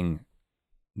happening.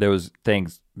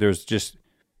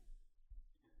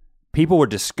 People were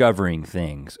discovering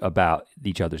things about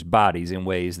each other's bodies in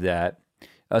ways that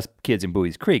us kids in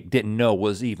Bowie's Creek didn't know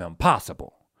was even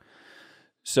possible.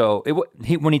 So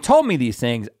when he told me these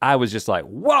things, I was just like,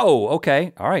 whoa,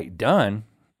 okay, all right, Dunn.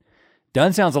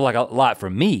 Dunn sounds like a lot for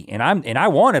me, and I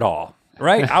want it all,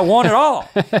 right? I want it all.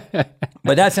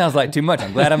 But that sounds like too much.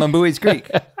 I'm glad I'm in Bowie's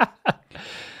Creek.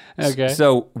 Okay.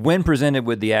 So when presented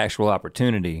with the actual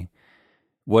opportunity,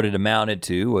 what it amounted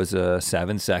to was a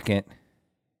 7-second,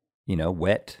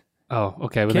 wet. Oh,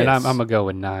 okay. Well, kiss. then I'm gonna go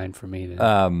with 9 for me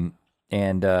then.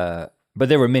 But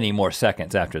there were many more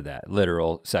seconds after that,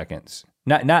 literal seconds.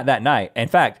 Not that night. In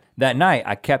fact, that night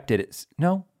I kept it.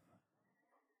 No,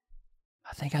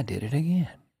 I think I did it again.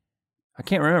 I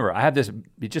can't remember. I have this.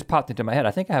 It just popped into my head.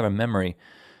 I think I have a memory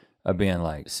of being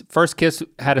like first kiss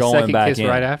had a second kiss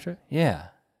right after. Yeah,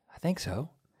 I think so.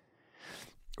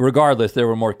 Regardless, there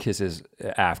were more kisses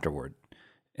afterward,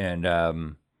 and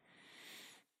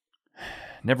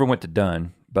never went to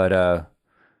Dunn, but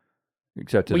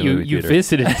except to the movie you theater.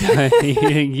 visited Dunn. you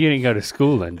didn't go to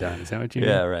school in Dunn. Is that what you mean?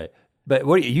 Yeah, right. But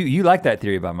what you like that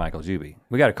theory about Michael Juby?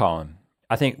 We got to call him.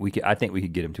 I think we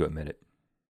could get him to admit it.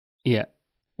 Yeah.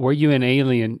 Were you an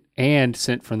alien and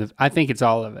sent from the? I think it's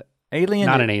all of it.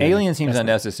 Not an alien. Alien seems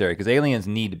unnecessary because aliens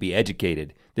need to be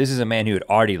educated. This is a man who had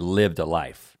already lived a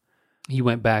life. He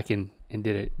went back and did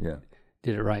it. Yeah.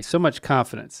 Did it right. So much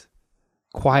confidence.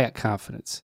 Quiet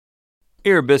confidence.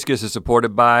 Ear Biscuits is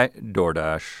supported by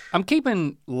DoorDash. I'm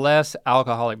keeping less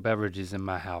alcoholic beverages in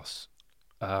my house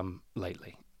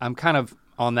lately. I'm kind of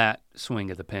on that swing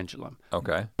of the pendulum.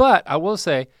 Okay. But I will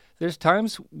say, there's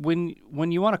times when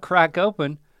you want to crack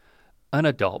open an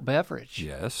adult beverage.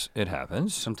 Yes, it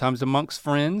happens. Sometimes amongst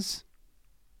friends,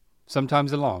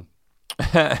 sometimes alone.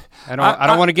 I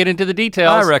don't want to get into the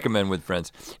details. I recommend with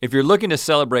friends. If you're looking to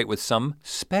celebrate with some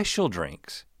special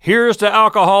drinks, here's to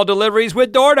alcohol deliveries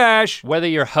with DoorDash. Whether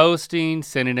you're hosting,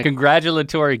 sending a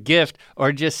congratulatory gift,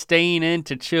 or just staying in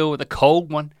to chill with a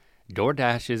cold one,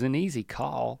 DoorDash is an easy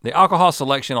call. The alcohol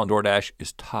selection on DoorDash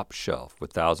is top shelf.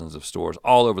 With thousands of stores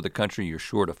all over the country, you're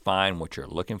sure to find what you're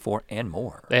looking for and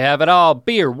more. They have it all: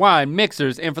 beer, wine,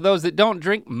 mixers, and for those that don't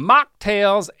drink,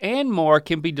 mocktails and more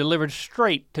can be delivered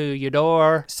straight to your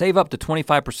door. Save up to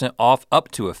 25% off, up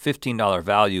to a $15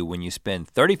 value when you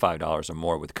spend $35 or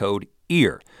more with code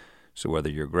EAR. So whether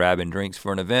you're grabbing drinks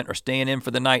for an event or staying in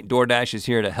for the night, DoorDash is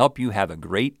here to help you have a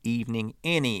great evening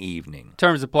any evening.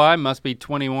 Terms apply. Must be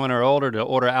 21 or older to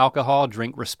order alcohol.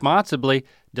 Drink responsibly.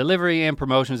 Delivery and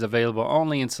promotions available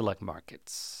only in select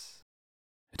markets.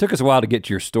 It took us a while to get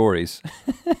to your stories.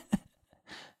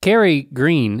 Carrie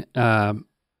Green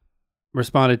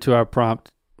responded to our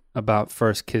prompt about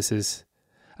first kisses.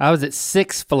 I was at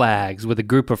Six Flags with a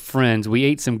group of friends. We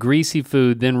ate some greasy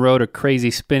food, then rode a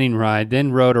crazy spinning ride,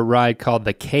 then rode a ride called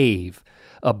The Cave.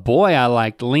 A boy I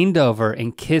liked leaned over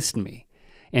and kissed me,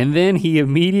 and then he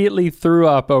immediately threw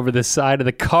up over the side of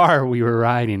the car we were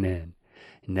riding in.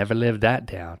 Never lived that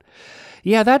down.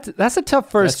 Yeah, that's a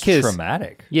tough first kiss. That's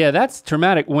traumatic. Yeah, that's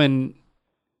traumatic when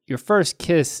your first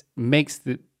kiss makes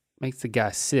the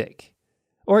guy sick.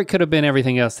 Or it could have been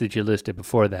everything else that you listed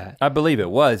before that. I believe it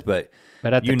was, but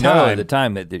at you the know time, at the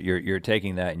time that you're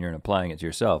taking that and you're applying it to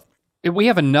yourself. We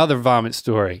have another vomit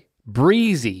story.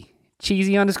 Breezy,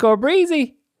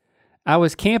 cheesy_breezy. I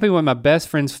was camping with my best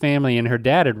friend's family and her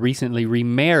dad had recently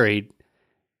remarried.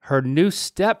 Her new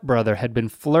stepbrother had been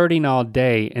flirting all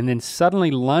day and then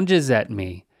suddenly lunges at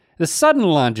me. The sudden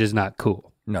lunge is not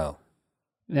cool. No.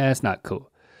 That's not cool.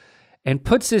 And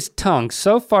puts his tongue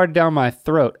so far down my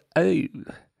throat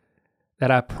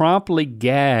that I promptly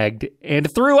gagged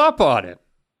and threw up on him.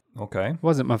 Okay.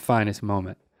 Wasn't my finest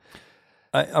moment.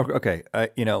 Okay.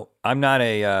 I'm not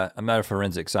a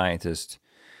forensic scientist.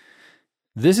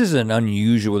 This is an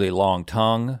unusually long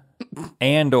tongue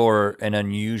and or an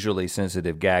unusually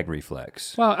sensitive gag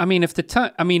reflex. Well, I mean,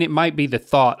 it might be the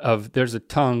thought of there's a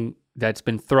tongue that's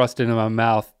been thrust into my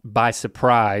mouth by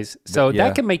surprise. So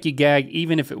that can make you gag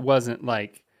even if it wasn't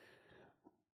like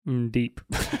deep.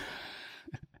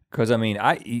 Because I mean,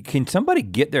 can somebody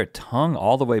get their tongue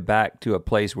all the way back to a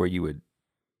place where you'd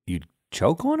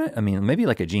choke on it? I mean, maybe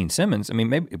like a Gene Simmons. I mean,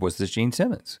 maybe was this Gene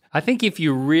Simmons? I think if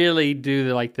you really do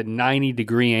the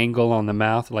 90-degree angle on the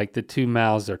mouth, like the two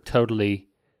mouths are totally,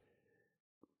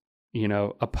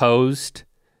 opposed.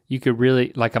 You could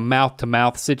really like a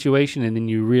mouth-to-mouth situation, and then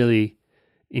you're really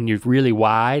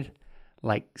wide,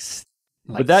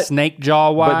 snake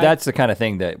jaw wide. But that's the kind of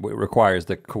thing that requires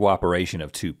the cooperation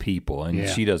of two people, and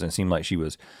she doesn't seem like she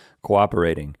was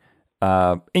cooperating.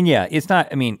 And yeah, it's not.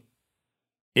 I mean,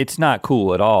 it's not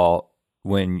cool at all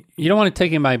when you don't want to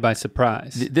take anybody by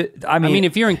surprise. I mean,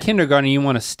 if you're in kindergarten, and you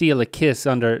want to steal a kiss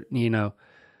under,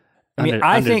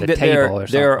 I think that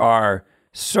there are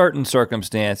certain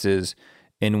circumstances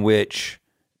in which,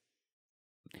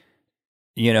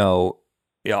 I'm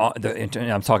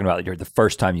talking about the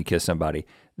first time you kiss somebody.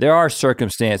 There are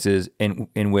circumstances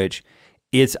in which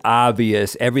it's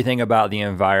obvious everything about the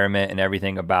environment and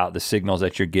everything about the signals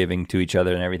that you're giving to each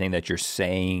other and everything that you're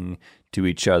saying to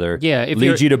each other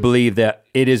leads you to believe that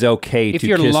it is okay to kiss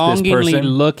this person. If you're longingly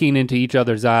looking into each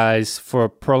other's eyes for a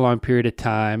prolonged period of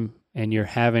time and you're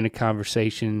having a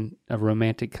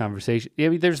romantic conversation, I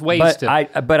mean, there's ways to...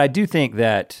 But I do think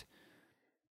that,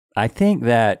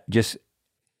 just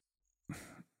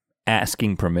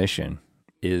asking permission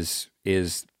is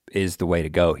the way to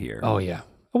go here. Oh yeah.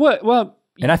 Well,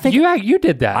 and I think you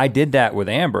did that. I did that with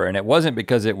Amber, and it wasn't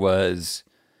because it was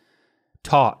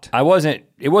taught. It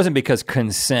wasn't because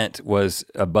consent was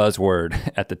a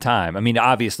buzzword at the time. I mean,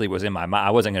 obviously it was in my mind.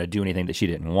 I wasn't going to do anything that she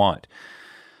didn't want.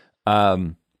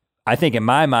 I think in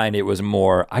my mind it was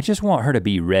more, I just want her to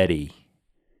be ready.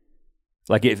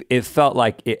 Like it felt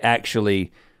like it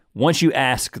actually, once you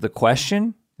ask the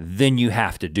question, then you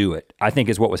have to do it. I think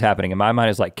is what was happening in my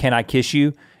mind. Is like, can I kiss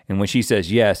you? And when she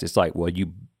says yes, it's like, well,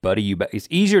 it's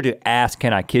easier to ask,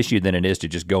 can I kiss you, than it is to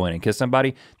just go in and kiss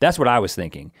somebody. That's what I was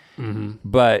thinking. Mm-hmm.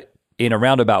 But in a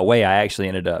roundabout way, I actually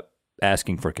ended up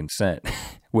asking for consent,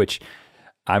 which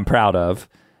I'm proud of.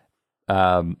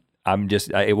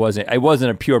 It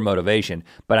wasn't a pure motivation,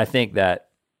 but I think that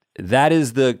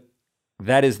is the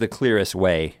clearest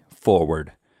way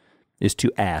forward, is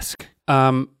to ask.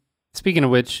 Speaking of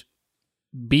which,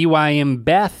 BYM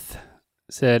Beth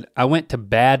said, I went to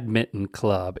badminton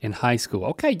club in high school.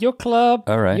 Okay, your club.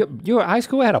 All right. Your high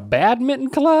school had a badminton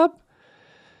club?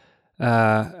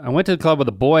 I went to the club with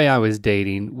a boy I was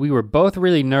dating. We were both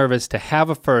really nervous to have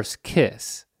a first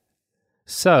kiss.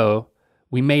 So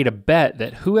we made a bet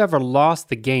that whoever lost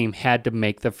the game had to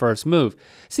make the first move.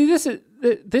 See,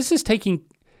 this is taking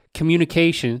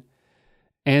communication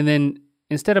and then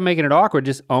instead of making it awkward,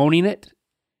 just owning it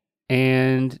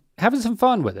and having some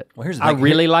fun with it. Well, here's the I thing.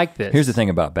 really like this. Here's the thing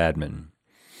about badminton.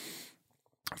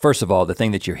 First of all, the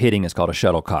thing that you're hitting is called a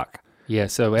shuttlecock. Yeah,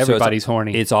 so everybody's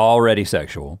horny. It's already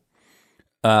sexual.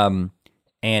 And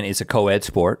it's a co-ed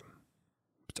sport.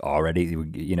 It's already,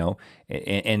 you know,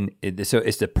 so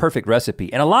it's the perfect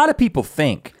recipe. And a lot of people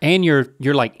think. And you're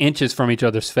like inches from each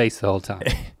other's face the whole time.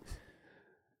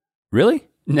 Really?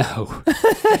 No.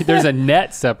 There's a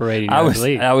net separating you, I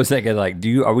believe. I was thinking like,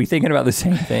 are we thinking about the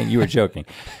same thing? You were joking.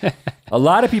 A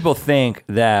lot of people think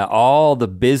that all the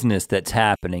business that's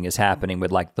happening is happening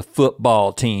with like the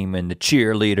football team and the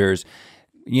cheerleaders.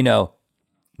 You know,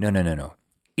 no.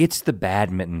 It's the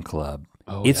badminton club.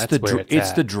 Oh, it's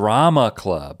the drama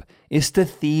club. It's the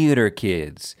theater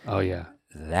kids. Oh yeah.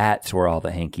 That's where all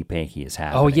the hanky panky is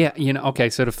happening. Oh yeah, you know, okay,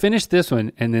 so to finish this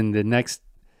one, and then the next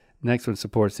one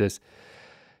supports this.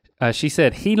 She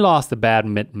said he lost the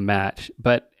badminton match,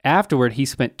 but afterward he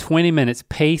spent 20 minutes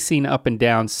pacing up and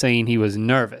down saying he was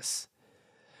nervous.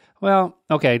 Well,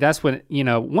 okay, that's when, you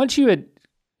know, once you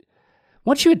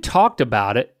had talked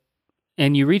about it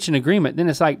and you reach an agreement, then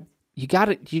it's like, you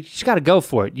just gotta go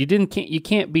for it. You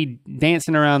can't be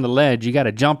dancing around the ledge, you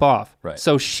gotta jump off. Right.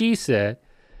 So she said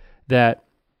that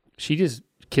she just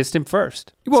kissed him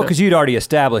first. Well, because you'd already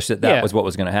established that was what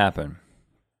was gonna happen.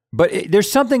 But there's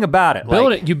something about it.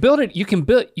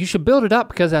 You should build it up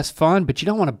because that's fun, but you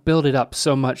don't want to build it up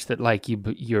so much that like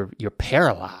you're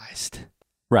paralyzed.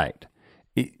 Right.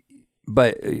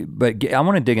 But I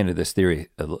want to dig into this theory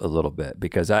a little bit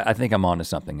because I think I'm onto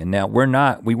something. And now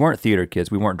we weren't theater kids,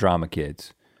 we weren't drama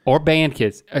kids. Or band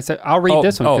kids. So I'll read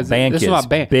this one because band this kids, is about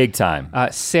band. Big time.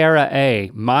 Sarah A.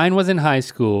 Mine was in high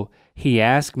school. He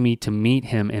asked me to meet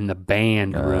him in the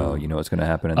band room. Oh, you know what's gonna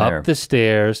happen in up there. Up the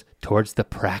stairs towards the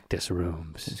practice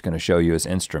rooms. He's gonna show you his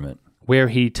instrument. Where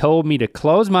he told me to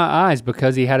close my eyes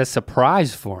because he had a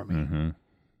surprise for me.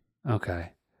 Mm-hmm.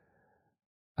 Okay.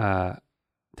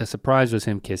 The surprise was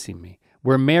him kissing me.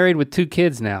 We're married with 2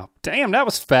 kids now. Damn, that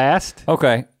was fast.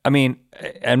 Okay, I mean,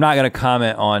 I'm not gonna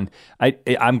comment on,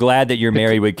 I'm glad that you're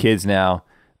married with kids now.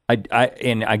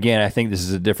 And again, I think this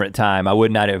is a different time. I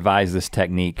would not advise this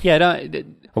technique. Yeah,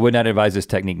 I would not advise this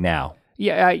technique now.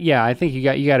 Yeah, I think you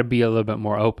got to be a little bit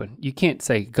more open. You can't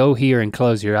say go here and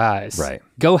close your eyes. Right.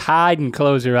 Go hide and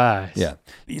close your eyes. Yeah.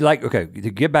 Like, okay, to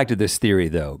get back to this theory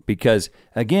though, because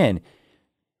again,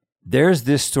 there's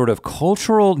this sort of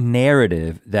cultural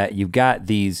narrative that you got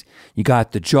the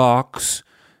jocks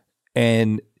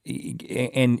and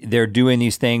they're doing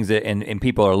these things and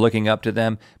people are looking up to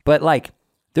them, but like,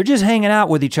 they're just hanging out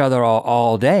with each other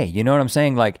all day. You know what I'm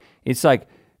saying? Like it's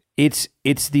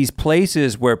these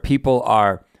places where people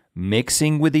are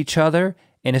mixing with each other,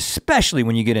 and especially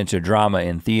when you get into drama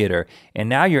and theater, and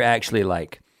now you're actually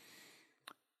like,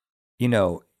 you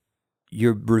know,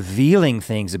 you're revealing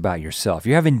things about yourself.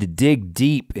 You're having to dig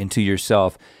deep into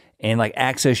yourself and like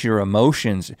access your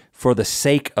emotions for the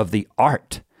sake of the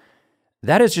art.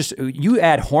 That is just, you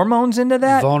add hormones into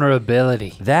that.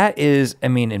 Vulnerability. That is, I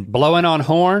mean, blowing on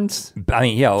horns. I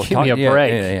mean, yeah. Give me a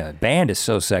break. Yeah. Band is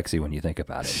so sexy when you think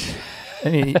about it. I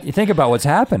mean, you think about what's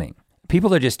happening.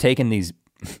 People are just taking these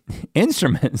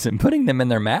instruments and putting them in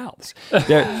their mouths.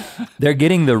 They're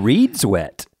getting the reeds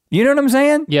wet. You know what I'm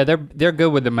saying? Yeah, they're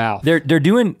good with the mouth. They're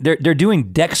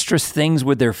doing dexterous things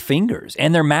with their fingers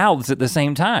and their mouths at the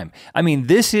same time. I mean,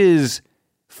 this is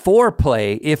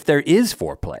foreplay if there is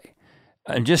foreplay.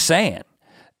 I'm just saying.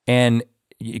 And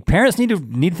parents need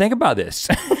to think about this.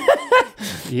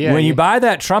 Yeah. When you buy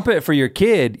that trumpet for your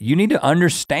kid, you need to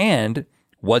understand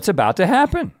what's about to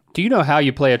happen. Do you know how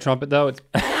you play a trumpet though?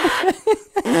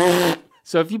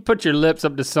 So if you put your lips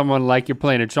up to someone like you're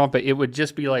playing a trumpet, it would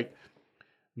just be like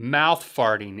mouth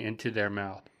farting into their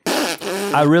mouth.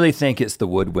 I really think it's the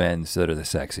woodwinds that are the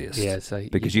sexiest. Yeah, so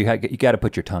because you got to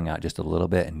put your tongue out just a little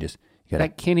bit and just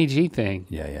that Kenny G thing.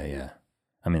 Yeah.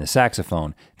 I mean, the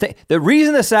saxophone. The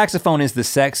reason the saxophone is the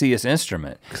sexiest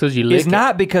instrument is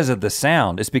not because of the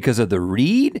sound. It's because of the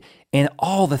reed and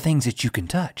all the things that you can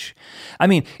touch. I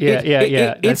mean,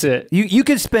 that's it. You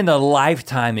could spend a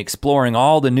lifetime exploring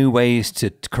all the new ways to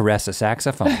caress a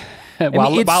saxophone.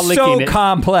 It's so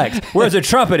complex. Whereas a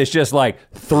trumpet is just like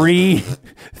three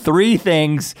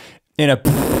things in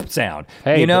a sound.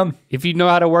 Hey, you know, if you know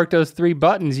how to work those 3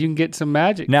 buttons, you can get some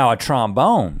magic. Now a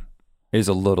trombone is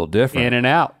a little different. In and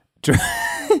out.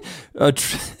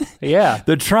 Yeah.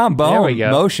 The trombone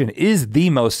motion is the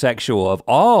most sexual of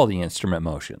all the instrument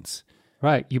motions.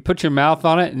 Right. You put your mouth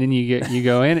on it and then you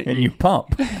go in it and you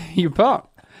pump. You pump.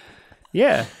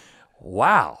 Yeah.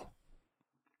 Wow.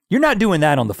 You're not doing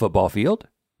that on the football field.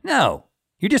 No.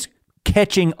 You're just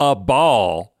catching a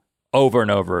ball over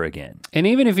and over again. And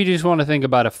even if you just want to think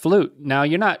about a flute, now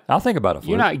I'll think about a flute.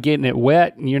 You're not getting it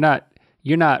wet, and you're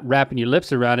not wrapping your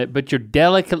lips around it, but you're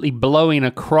delicately blowing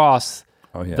across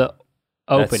the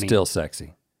opening. That's still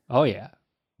sexy. Oh yeah.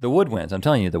 The woodwinds, I'm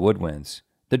telling you, the woodwinds.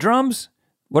 The drums,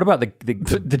 what about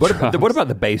what about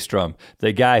the bass drum?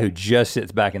 The guy who just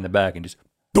sits back in the back and just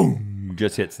boom,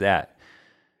 just hits that.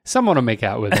 Someone will make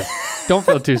out with it. Don't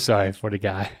feel too sorry for the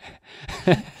guy.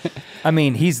 I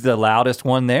mean, he's the loudest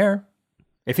one there.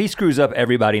 If he screws up,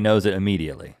 everybody knows it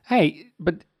immediately. Hey,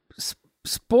 but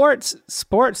sports,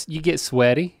 you get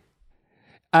sweaty.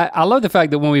 I love the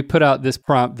fact that when we put out this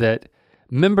prompt that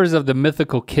members of the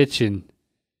Mythical Kitchen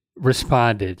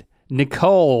responded.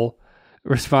 Nicole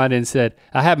responded and said,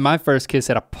 I had my first kiss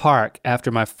at a park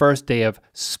after my first day of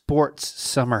sports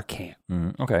summer camp.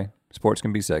 Okay, sports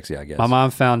can be sexy, I guess. My mom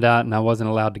found out and I wasn't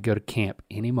allowed to go to camp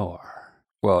anymore.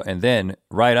 Well, and then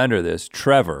right under this,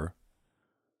 Trevor,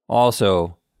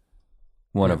 also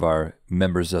one of our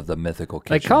members of the Mythical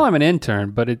Kitchen. They call him an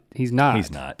intern, but he's not. He's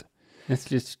not. It's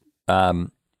just...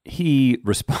 He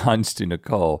responds to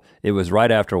Nicole, it was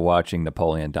right after watching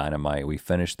Napoleon Dynamite, we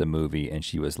finished the movie and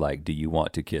she was like, do you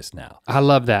want to kiss now? I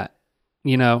love that.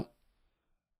 You know,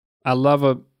 I love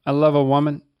a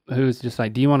woman who's just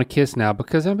like, do you want to kiss now?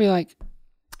 Because I'll be like,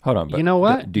 hold on, but you know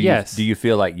what? Yes. Do you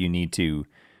feel like you need to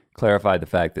clarify the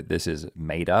fact that this is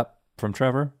made up from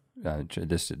Trevor?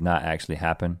 This did not actually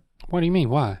happen? What do you mean?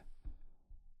 Why?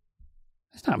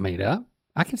 It's not made up.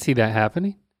 I can see that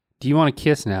happening. Do you want to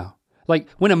kiss now? Like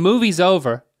when a movie's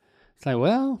over, it's like,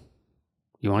 well,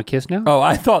 you want to kiss now? Oh,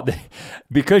 I thought that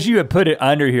because you had put it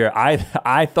under here,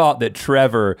 I thought that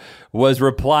Trevor was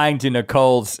replying to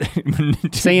Nicole's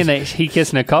saying that he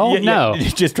kissed Nicole. No,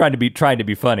 just trying to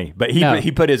be funny. But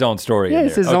he put his own story. Yeah, in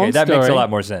it's there. his own that story. Makes a lot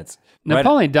more sense.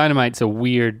 Napoleon Dynamite's a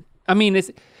weird. I mean,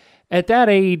 it's at that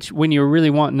age when you're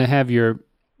really wanting to have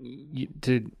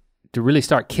to really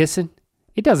start kissing.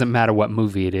 It doesn't matter what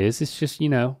movie it is. It's just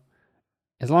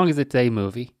as long as it's a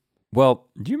movie. Well,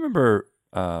 do you remember,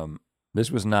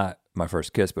 this was not my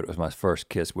first kiss, but it was my first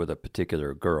kiss with a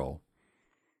particular girl.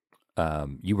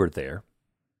 You were there,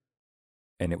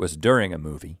 and it was during a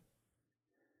movie.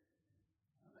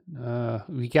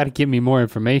 You got to give me more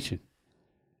information.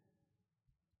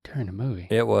 During a movie?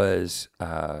 It was...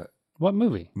 what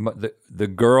movie? The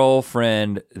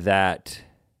girlfriend that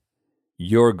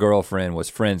your girlfriend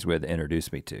was friends with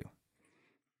introduced me to.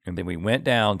 And then we went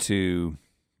down to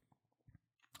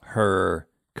her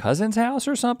cousin's house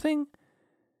or something.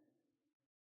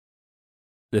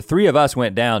 The three of us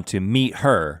went down to meet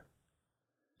her.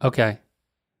 Okay.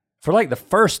 For like the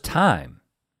first time.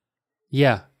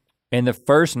 Yeah. And the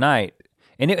first night,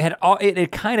 and it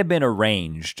had kind of been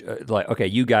arranged. Like, okay,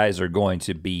 you guys are going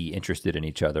to be interested in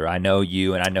each other. I know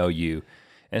you and I know you.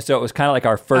 And so it was kind of like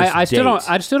our first date.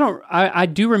 I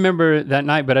do remember that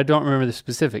night, but I don't remember the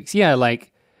specifics. Yeah,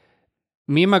 like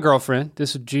me and my girlfriend,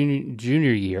 this was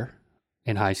junior year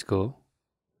in high school.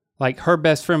 Like her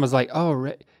best friend was like, oh,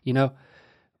 Rhett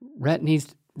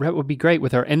would be great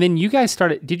with her. And then you guys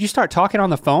did you start talking on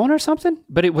the phone or something?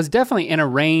 But it was definitely an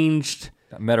arranged.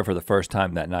 I met her for the first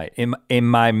time that night. In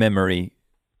my memory,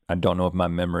 I don't know if my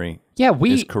memory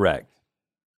is correct.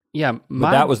 Yeah,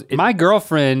 my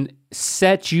girlfriend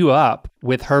set you up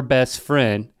with her best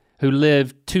friend who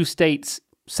lived 2 states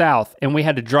south, and we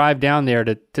had to drive down there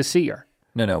to see her.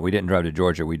 No, we didn't drive to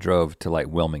Georgia. We drove to like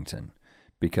Wilmington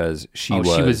because her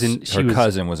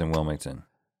cousin was in Wilmington.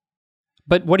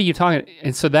 But what are you talking?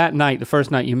 And so that night, the first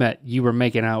night you met, you were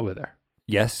making out with her.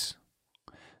 Yes.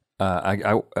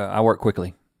 I work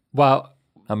quickly. Well,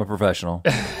 I'm a professional.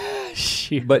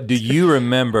 But do you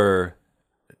remember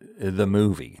the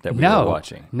movie that we were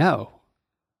watching? No.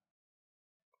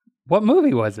 What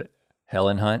movie was it?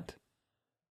 Helen Hunt.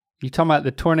 You talking about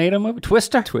the tornado movie?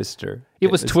 Twister? Twister. It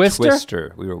was Twister?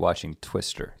 Twister. We were watching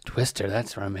Twister. Twister,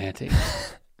 that's romantic.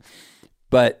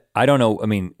 But I don't know, I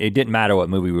mean, it didn't matter what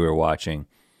movie we were watching.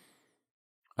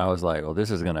 I was like, well, this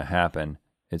is gonna happen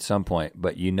at some point.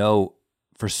 But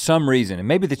for some reason, and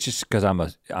maybe that's just because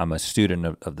I'm a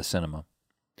student of the cinema.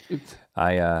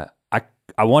 I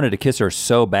wanted to kiss her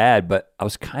so bad, but I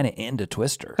was kind of into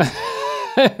Twister.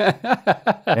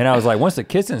 And I was like, once the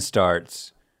kissing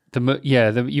starts,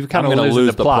 you've kind of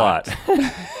lose the plot.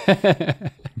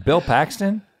 Bill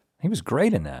Paxton, he was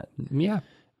great in that. Yeah.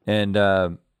 And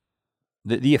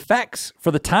the effects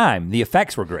for the time, the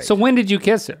effects were great. So when did you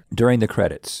kiss her? During the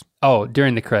credits. Oh,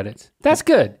 during the credits. That's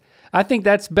good. I think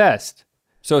that's best.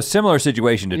 So a similar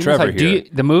situation to Trevor here.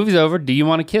 The movie's over. Do you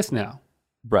want to kiss now?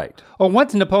 Right. Or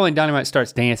once Napoleon Dynamite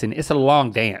starts dancing, it's a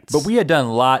long dance. But we had done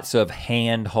lots of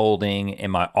hand holding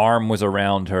and my arm was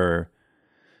around her.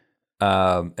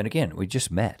 And again, we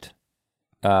just met.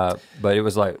 But it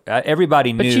was like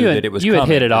everybody knew that it was you coming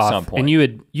had hit it at off, some point.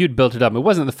 and you'd built it up. It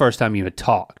wasn't the first time you had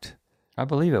talked. I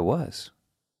believe it was.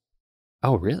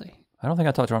 Oh, really? I don't think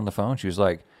I talked to her on the phone. She was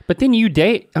like, but then you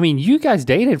guys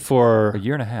dated for a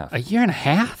year and a half. A year and a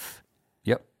half?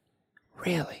 Yep.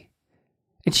 Really?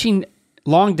 And she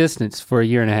long distance for a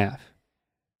year and a half?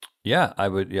 Yeah, I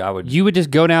would. You would just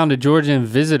go down to Georgia and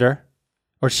visit her,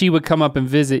 or she would come up and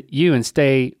visit you and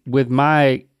stay with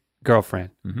my girlfriend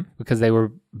because they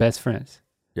were best friends.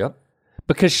 Yep.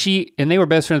 They were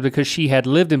best friends because she had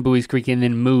lived in Bowie's Creek and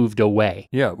then moved away.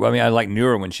 Yeah, well, I mean, I knew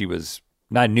her when she was,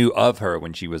 I knew of her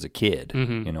when she was a kid,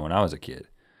 when I was a kid.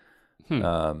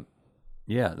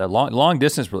 Yeah, that long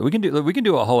distance, we can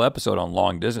do a whole episode on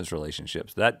long distance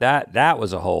relationships. That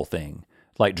was a whole thing,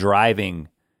 like driving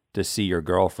to see your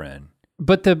girlfriend.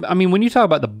 But when you talk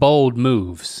about the bold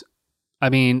moves,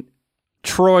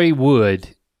 Troy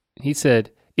Wood, he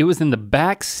said, it was in the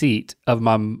back seat of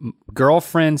my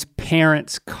girlfriend's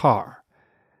parents' car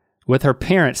with her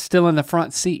parents still in the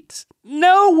front seats.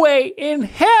 No way in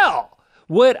hell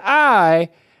would I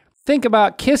think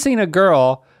about kissing a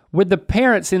girl with the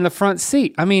parents in the front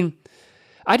seat.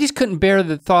 I just couldn't bear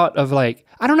the thought of I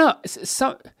don't know.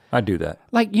 I do that.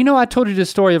 I told you the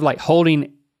story of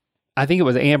holding, I think it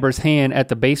was Amber's hand at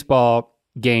the baseball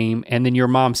game and then your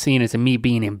mom seeing it and me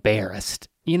being embarrassed.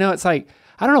 It's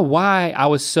I don't know why I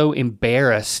was so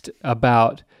embarrassed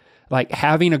about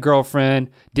having a girlfriend,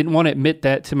 didn't want to admit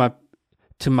that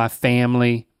to my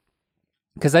family,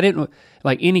 because I didn't,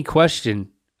 any question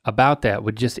about that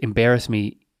would just embarrass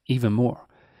me even more.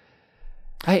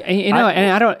 It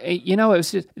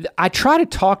was just, I try to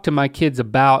talk to my kids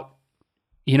about,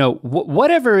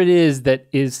 whatever it is that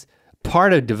is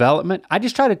part of development. I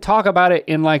just try to talk about it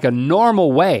in a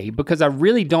normal way because I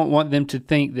really don't want them to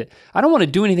think that, I don't want to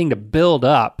do anything to build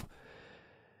up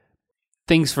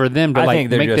things for them to make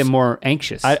them more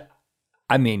anxious.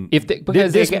 I mean,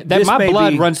 because my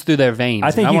blood runs through their veins. I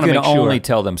think you can only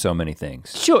tell them so many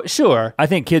things. Sure. I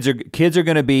think kids are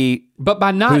going to be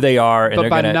who they are. And but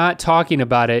by not talking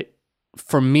about it,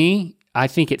 for me, I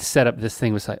think it set up this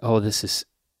thing was oh, this is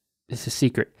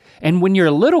secret. And when you're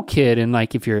a little kid and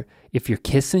if you're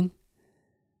kissing,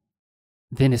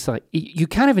 then it's you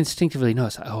kind of instinctively know,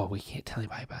 it's oh, we can't tell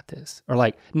anybody about this.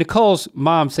 Or Nicole's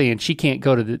mom saying she can't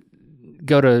go to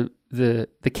the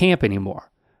camp anymore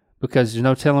because there's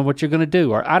no telling what you're going to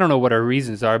do. Or I don't know what her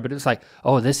reasons are, but it's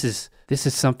oh, this is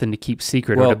something to keep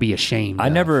secret or to be ashamed of. I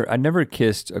never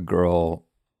kissed a girl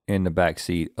in the back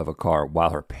seat of a car while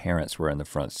her parents were in the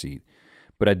front seat.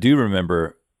 But I do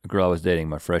remember a girl I was dating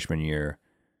my freshman year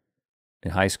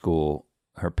in high school.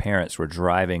 Her parents were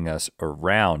driving us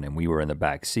around and we were in the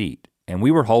back seat and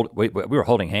we were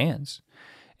holding hands.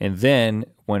 And then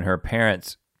when her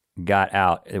parents got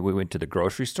out, we went to the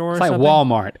grocery store. It's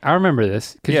Walmart. I remember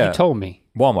this because you told me.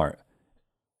 Walmart.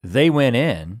 They went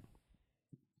in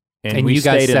and we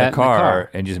stayed in the car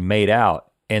and just made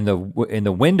out. And the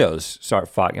windows start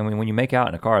fogging. When you make out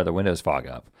in a car, the windows fog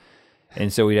up.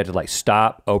 And so we had to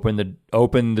stop, open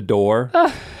the door.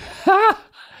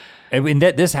 And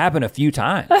this happened a few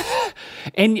times.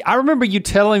 And I remember you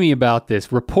telling me about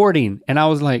this, reporting, and I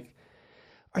was like,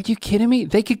 are you kidding me?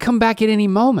 They could come back at any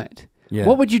moment. Yeah.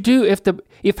 What would you do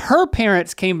if her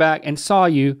parents came back and saw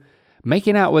you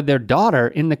making out with their daughter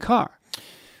in the car?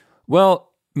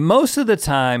 Well, most of the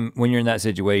time when you're in that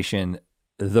situation,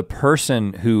 the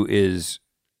person who is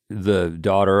the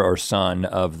daughter or son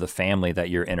of the family that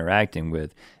you're interacting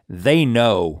with, they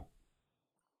know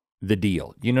the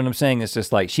deal. You know what I'm saying? It's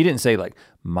just she didn't say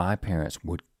my parents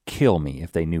would kill me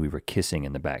if they knew we were kissing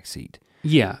in the back seat.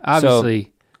 Yeah,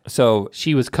 obviously. So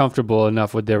she was comfortable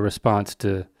enough with their response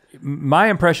to. My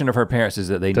impression of her parents is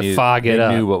that they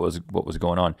knew what was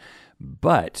going on.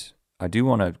 But I do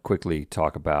want to quickly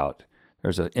talk about,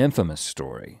 there's an infamous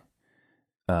story.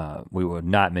 We will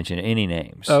not mention any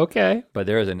names. Okay. But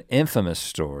there is an infamous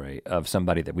story of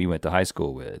somebody that we went to high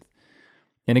school with.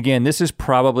 And again, this is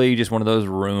probably just one of those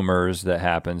rumors that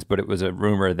happens, but it was a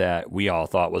rumor that we all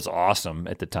thought was awesome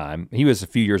at the time. He was a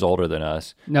few years older than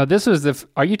us. Now, this was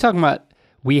are you talking about,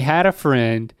 we had a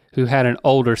friend who had an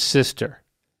older sister?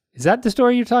 Is that the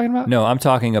story you're talking about? No, I'm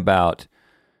talking about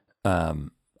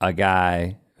a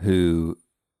guy who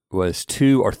was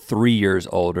 2 or 3 years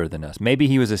older than us. Maybe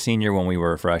he was a senior when we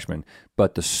were a freshman,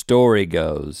 but the story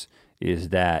goes is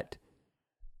that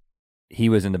he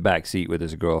was in the back seat with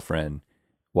his girlfriend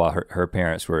while her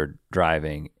parents were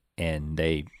driving, and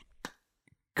they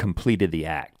completed the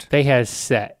act. They had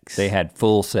sex. They had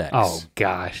full sex. Oh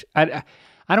gosh, I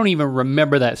don't even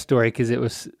remember that story because it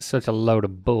was such a load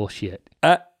of bullshit.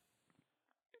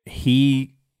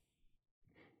 he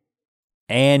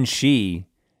and she,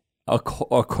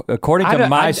 according to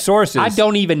my sources, I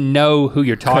don't even know who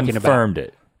you're talking confirmed about.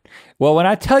 it. Well, when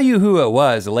I tell you who it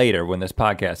was later, when this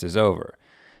podcast is over,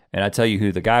 and I tell you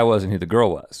who the guy was and who the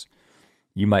girl was,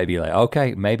 you might be like,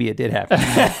 okay, maybe it did happen.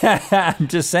 I'm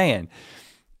just saying.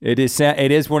 It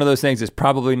is one of those things that's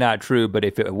probably not true, but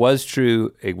if it was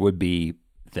true, it would be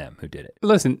them who did it.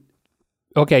 Listen,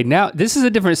 okay, now this is a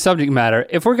different subject matter.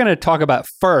 If we're gonna talk about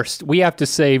first, we have to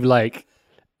save like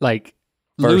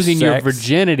losing your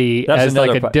virginity as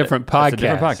like a different podcast. That's a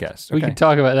different podcast. Okay. We can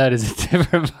talk about that as a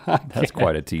different podcast. That's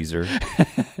quite a teaser.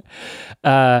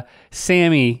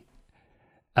 Sammy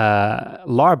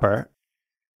Larber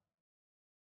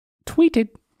tweeted,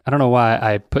 I don't know why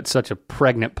I put such a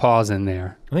pregnant pause in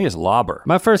there. I think it's Lauber.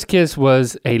 My first kiss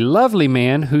was a lovely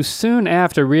man who soon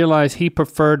after realized he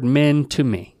preferred men to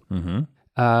me. Mm-hmm.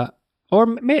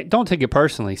 Don't take it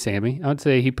personally, Sammy. I would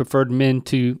say he preferred men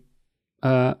to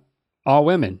all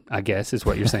women, I guess is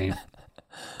what you're saying.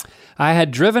 I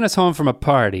had driven us home from a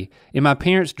party. In my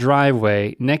parents'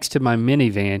 driveway next to my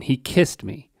minivan, he kissed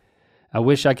me. I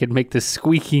wish I could make the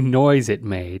squeaky noise it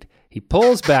made. He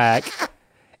pulls back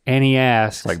and he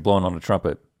asks. It's like blowing on a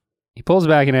trumpet. He pulls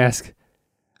back and asks,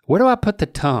 where do I put the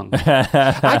tongue?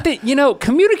 I think,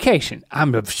 communication.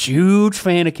 I'm a huge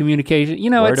fan of communication.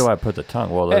 Where do I put the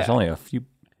tongue? Well, there's only a few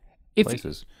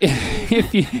places.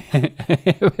 If you,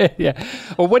 yeah.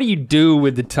 Well, what do you do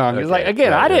with the tongue? It's like,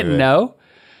 again, I didn't know.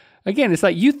 Again, it's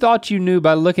like you thought you knew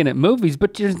by looking at movies,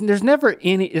 but there's never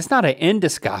any, it's not an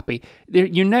endoscopy.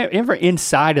 You're never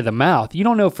inside of the mouth. You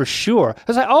don't know for sure.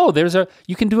 It's like,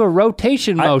 you can do a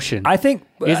rotation motion. I think.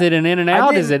 Is it an in and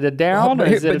out? Is it a down?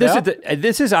 Is it up?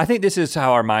 I think this is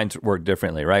how our minds work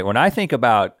differently, right? When I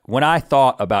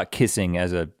thought about kissing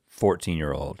as a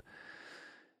 14-year-old,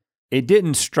 it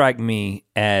didn't strike me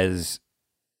as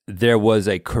there was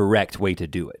a correct way to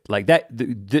do it. Like that,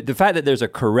 the fact that there's a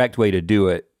correct way to do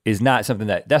it is not something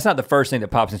that's not the first thing that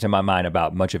pops into my mind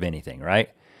about much of anything, right?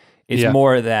 It's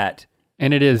more that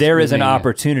and it is there is an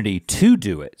opportunity to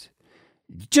do it.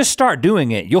 Just start doing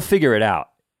it. You'll figure it out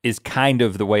is kind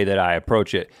of the way that I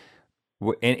approach it.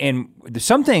 And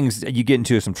some things you get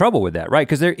into some trouble with that, right?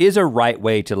 Because there is a right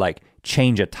way to like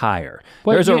change a tire.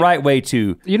 There's a right way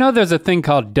to... there's a thing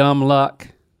called dumb luck.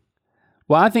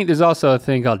 Well, I think there's also a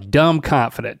thing called dumb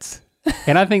confidence.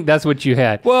 And I think that's what you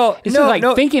had. Well, it's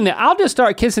thinking that I'll just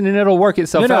start kissing and it'll work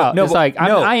itself out. It's like,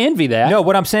 I envy that. No,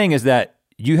 what I'm saying is that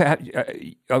you have,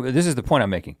 this is the point I'm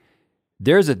making.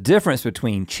 There's a difference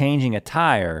between changing a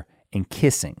tire and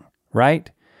kissing,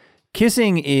 right?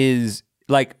 Kissing is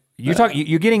like,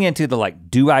 you're getting into the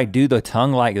like, do I do the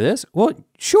tongue like this? Well,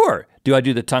 sure. Do I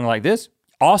do the tongue like this?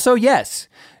 Also, yes.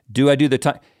 Do I do the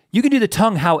tongue? You can do the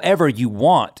tongue however you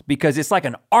want because it's like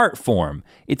an art form.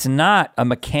 It's not a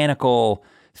mechanical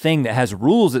thing that has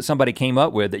rules that somebody came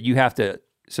up with that you have to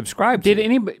subscribe to. Did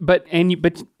anybody? But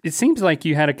it seems like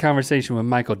you had a conversation with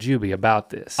Michael Juby about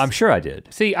this. I'm sure I did.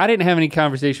 See, I didn't have any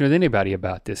conversation with anybody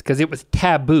about this because it was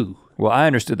taboo. Well, I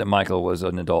understood that Michael was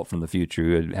an adult from the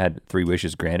future who had 3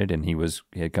 wishes granted, and he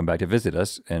had come back to visit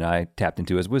us, and I tapped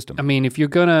into his wisdom. I mean, if you're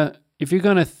gonna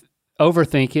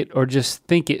overthink it or just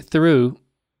think it through,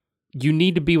 you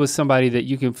need to be with somebody that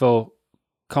you can feel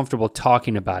comfortable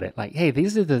talking about it. Like, hey,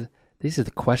 these are the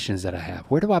questions that I have.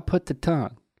 Where do I put the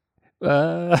tongue?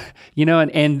 Them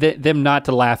not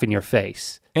to laugh in your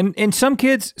face. And some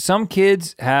kids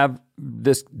have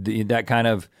that kind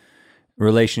of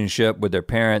relationship with their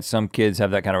parents. Some kids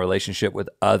have that kind of relationship with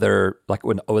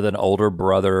with an older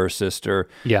brother or sister.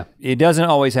 Yeah. It doesn't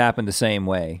always happen the same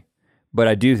way, but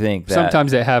I do think that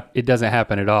sometimes it doesn't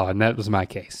happen at all, and that was my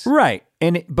case. Right.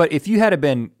 But if you had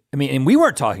been, and we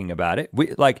weren't talking about it.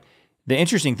 The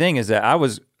interesting thing is that I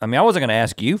wasn't going to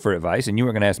ask you for advice, and you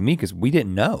weren't going to ask me because we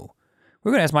didn't know. We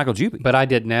were going to ask Michael Juby. But I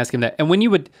didn't ask him that. And when you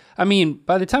would,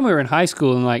 by the time we were in high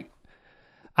school and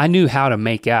I knew how to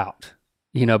make out,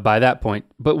 by that point.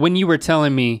 But when you were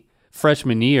telling me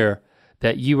freshman year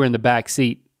that you were in the back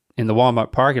seat in the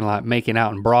Walmart parking lot making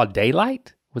out in broad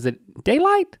daylight, was it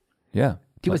daylight? Yeah.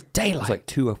 It was daylight. It was like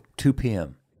 2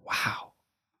 p.m. Wow.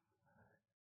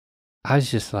 I was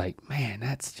just like, man,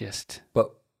 that's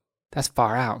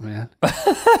far out, man.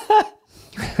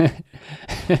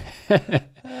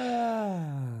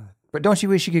 But don't you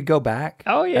wish you could go back?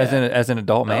 Oh yeah. As an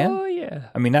adult man? Oh yeah.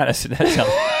 Not as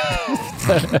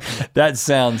that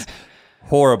sounds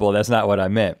horrible. That's not what I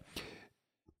meant.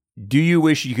 Do you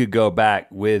wish you could go back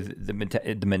with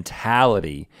the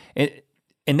mentality?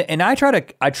 And I try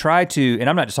to, and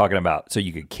I'm not just talking about so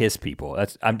you could kiss people.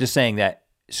 I'm just saying that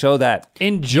so that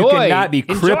enjoy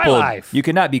life. You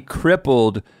cannot be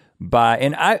crippled by,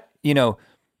 and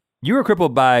you were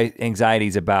crippled by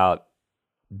anxieties about,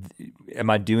 am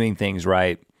I doing things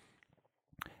right?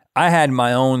 I had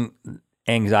my own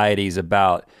anxieties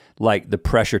about like the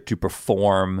pressure to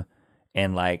perform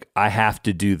and like I have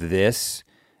to do this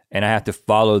and I have to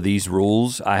follow these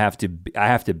rules. I have to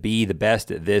be the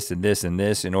best at this and this and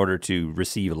this in order to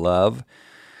receive love.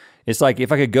 It's like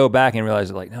if I could go back and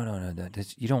realize like no,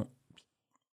 you don't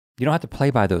have to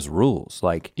play by those rules.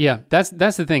 Like that's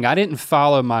the thing. I didn't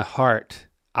follow my heart.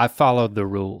 I followed the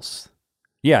rules.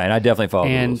 Yeah, and I definitely followed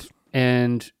the rules.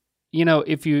 And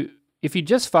if you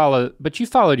just follow, but you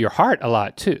followed your heart a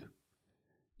lot too.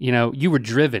 You were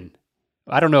driven.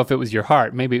 I don't know if it was your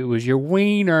heart. Maybe it was your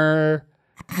wiener.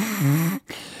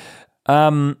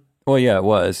 Well, yeah, it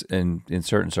was in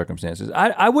certain circumstances.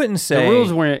 I wouldn't say the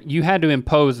rules weren't. You had to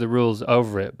impose the rules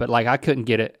over it, but like I couldn't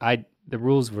get it. The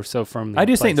rules were so firmly. I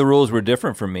just think the rules were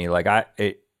different from me. Like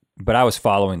but I was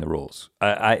following the rules.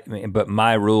 But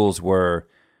my rules were.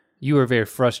 You were very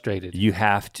frustrated. You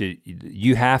have to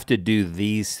do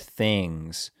these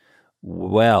things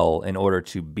well in order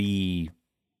to be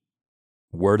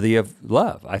worthy of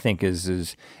love. I think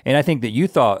and I think that you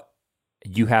thought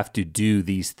you have to do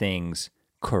these things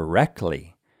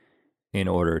correctly in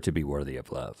order to be worthy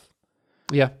of love.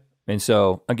 Yeah. And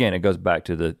so again, it goes back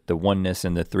to the oneness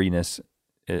and the threeness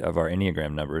of our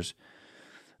Enneagram numbers.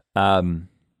 But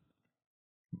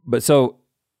so.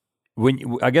 When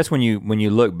you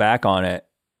look back on it,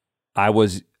 I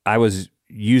was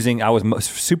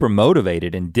super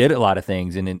motivated and did a lot of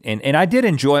things and I did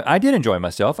enjoy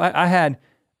myself. I had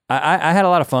a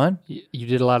lot of fun. You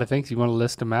did a lot of things. You want to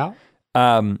list them out?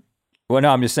 Well, no,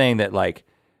 I'm just saying that like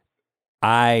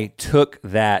I took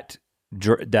that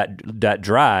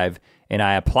drive and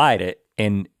I applied it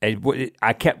and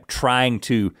I kept trying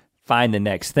to find the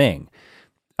next thing.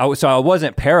 So I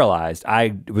wasn't paralyzed.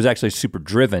 I was actually super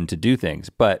driven to do things,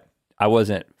 but I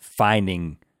wasn't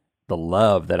finding the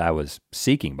love that I was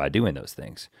seeking by doing those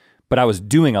things. But I was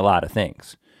doing a lot of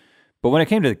things. But when it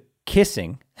came to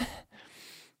kissing,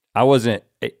 I wasn't.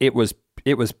 It was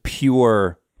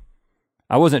pure.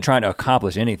 I wasn't trying to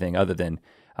accomplish anything other than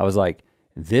I was like,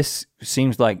 this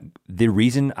seems like the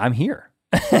reason I'm here.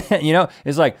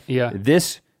 It's like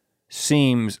this.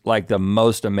 Seems like the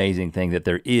most amazing thing that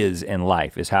there is in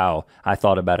life is how I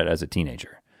thought about it as a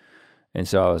teenager. And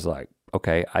so I was like,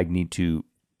 okay, I need to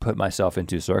put myself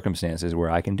into circumstances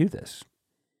where I can do this.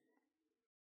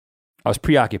 I was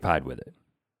preoccupied with it,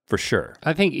 for sure.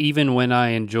 I think even when I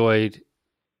enjoyed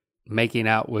making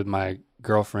out with my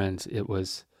girlfriends, there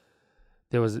was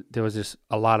just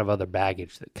a lot of other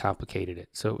baggage that complicated it.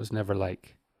 So it was never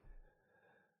like,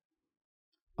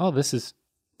 oh, this is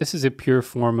a pure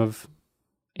form of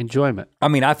enjoyment. I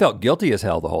mean, I felt guilty as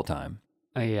hell the whole time.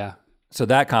 Yeah. So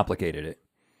that complicated it.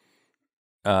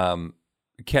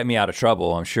 It kept me out of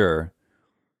trouble, I'm sure.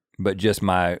 But just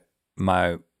my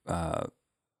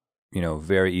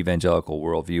very evangelical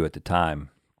worldview at the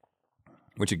time,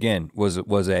 which again was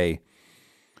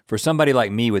for somebody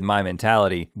like me with my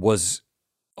mentality, was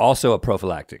also a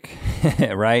prophylactic,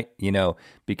 right?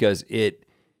 Because it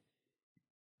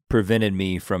prevented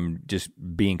me from just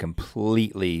being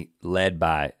completely led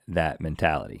by that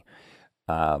mentality.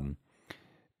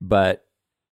 But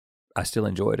I still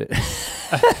enjoyed it.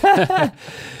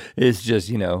 It's just,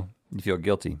 you feel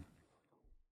guilty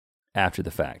after the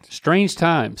fact. Strange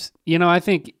times. I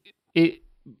think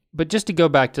but just to go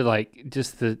back to like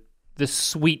just the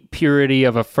sweet purity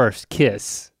of a first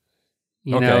kiss,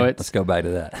 let's go back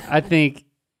to that. I think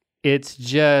it's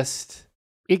just,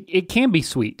 it can be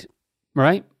sweet,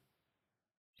 right?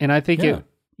 And I think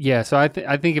so I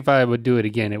think if I would do it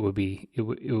again, it would be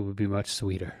much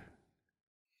sweeter.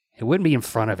 It wouldn't be in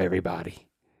front of everybody.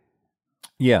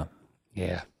 Yeah.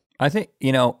 Yeah. I think,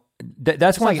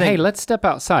 that's one like, thing. Hey, let's step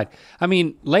outside. I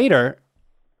mean, later,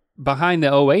 behind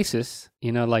the Oasis,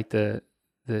 like the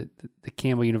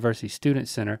Campbell University Student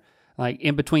Center, like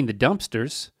in between the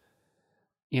dumpsters,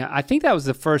 I think that was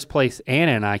the first place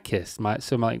Anna and I kissed.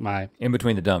 In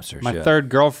between the dumpsters, my third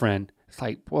girlfriend. It's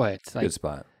like, boy, it's like good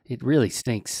spot. It really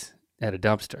stinks at a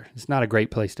dumpster. It's not a great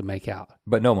place to make out.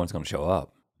 But no one's going to show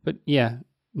up. But yeah,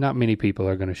 not many people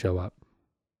are going to show up.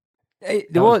 That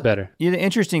was better. The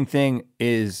interesting thing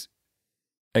is,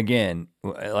 again,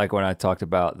 like when I talked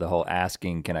about the whole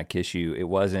asking, can I kiss you? It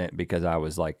wasn't because I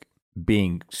was like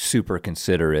being super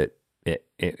considerate.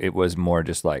 It was more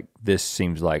just like, this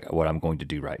seems like what I'm going to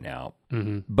do right now.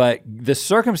 Mm-hmm. But the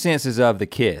circumstances of the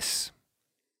kiss,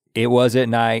 it was at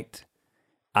night.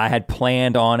 I had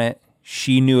planned on it.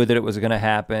 She knew that it was going to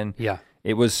happen. Yeah.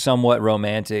 It was somewhat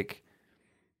romantic.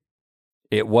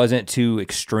 It wasn't too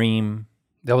extreme.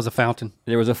 There was a fountain.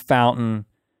 There was a fountain.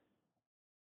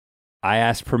 I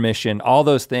asked permission, all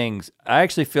those things. I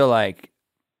actually feel like,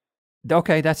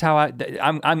 okay, that's how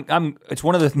I'm it's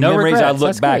one of the memories I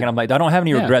look back and I'm like, I don't have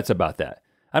any regrets about that.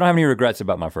 I don't have any regrets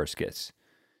about my first kiss.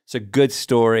 It's a good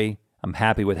story. I'm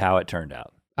happy with how it turned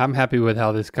out. I'm happy with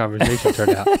how this conversation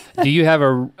turned out. Do you have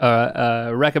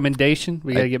a recommendation?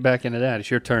 We got to get back into that. It's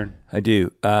your turn. I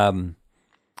do.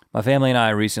 My family and I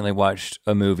recently watched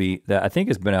a movie that I think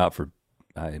has been out for,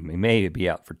 it may be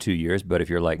out for 2 years, but if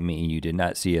you're like me, you did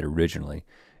not see it originally.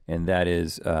 And that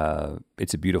is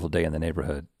It's a Beautiful Day in the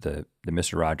Neighborhood, the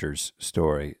Mr. Rogers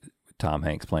story, Tom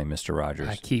Hanks playing Mr. Rogers.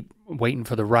 I keep waiting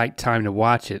for the right time to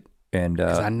watch it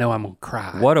because I know I'm going to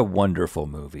cry. What a wonderful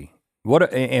movie.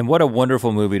 What a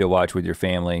wonderful movie to watch with your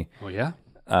family. Oh, yeah?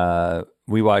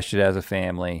 We watched it as a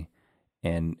family,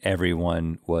 and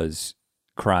everyone was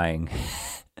crying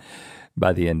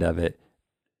by the end of it,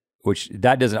 which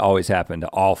that doesn't always happen to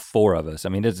all four of us. I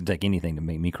mean, it doesn't take anything to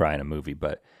make me cry in a movie,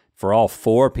 but for all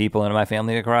four people in my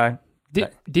family to cry.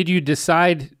 Did you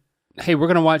decide, hey, we're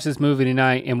going to watch this movie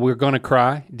tonight and we're going to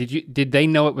cry? Did they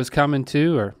know it was coming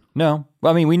too, or? No.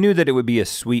 Well, I mean, we knew that it would be a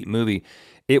sweet movie.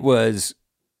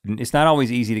 It's not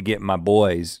always easy to get my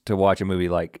boys to watch a movie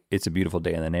like It's a Beautiful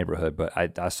Day in the Neighborhood, but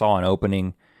I saw an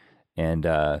opening and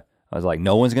I was like,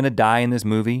 no one's going to die in this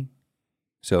movie,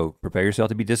 so prepare yourself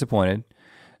to be disappointed.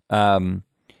 There's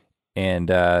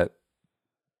no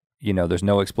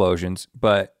explosions,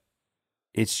 but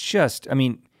it's just, I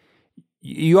mean,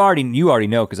 you already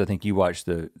know, because I think you watched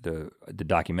the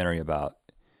documentary about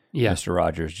Mr.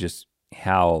 Rogers, just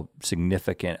how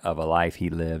significant of a life he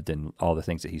lived and all the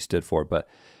things that he stood for. But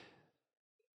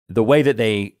the way that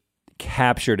they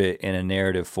captured it in a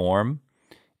narrative form,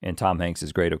 and Tom Hanks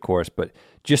is great, of course, but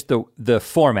just the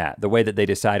format, the way that they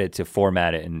decided to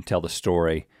format it and tell the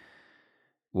story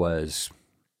was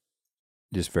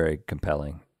just very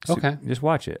compelling. So okay. Just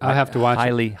watch it. I'll have to watch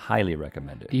it. Highly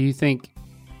recommend it. Do you think,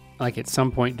 like at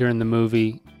some point during the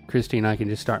movie, Christy and I can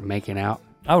just start making out?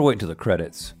 I would wait until the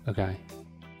credits. Okay.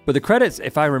 But the credits,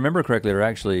 if I remember correctly, are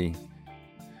actually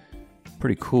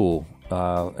pretty cool.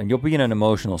 And you'll be in an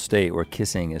emotional state where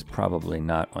kissing is probably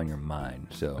not on your mind.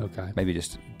 So maybe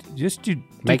just do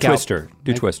Twister.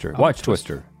 Do Twister. Watch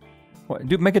Twister.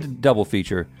 Make it a double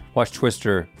feature. Watch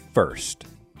Twister first.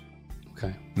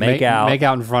 Okay. Make out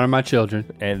in front of my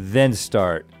children. And then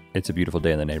start It's a Beautiful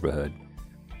Day in the Neighborhood.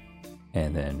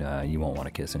 And then you won't want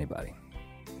to kiss anybody.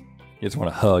 You just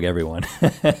want to hug everyone.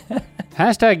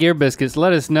 Hashtag Ear Biscuits.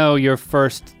 Let us know your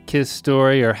first kiss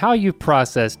story or how you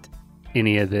processed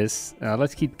any of this.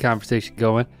 Let's keep the conversation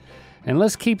going. And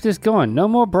let's keep this going. No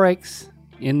more breaks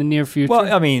in the near future.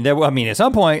 Well, I mean, at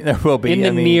some point there will be. In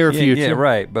the near future. Yeah,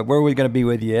 right. But where we're going to be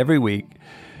with you every week.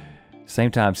 Same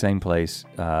time, same place.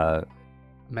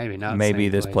 Maybe not. Maybe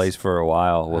this place for a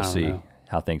while. We'll see know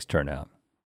how things turn out.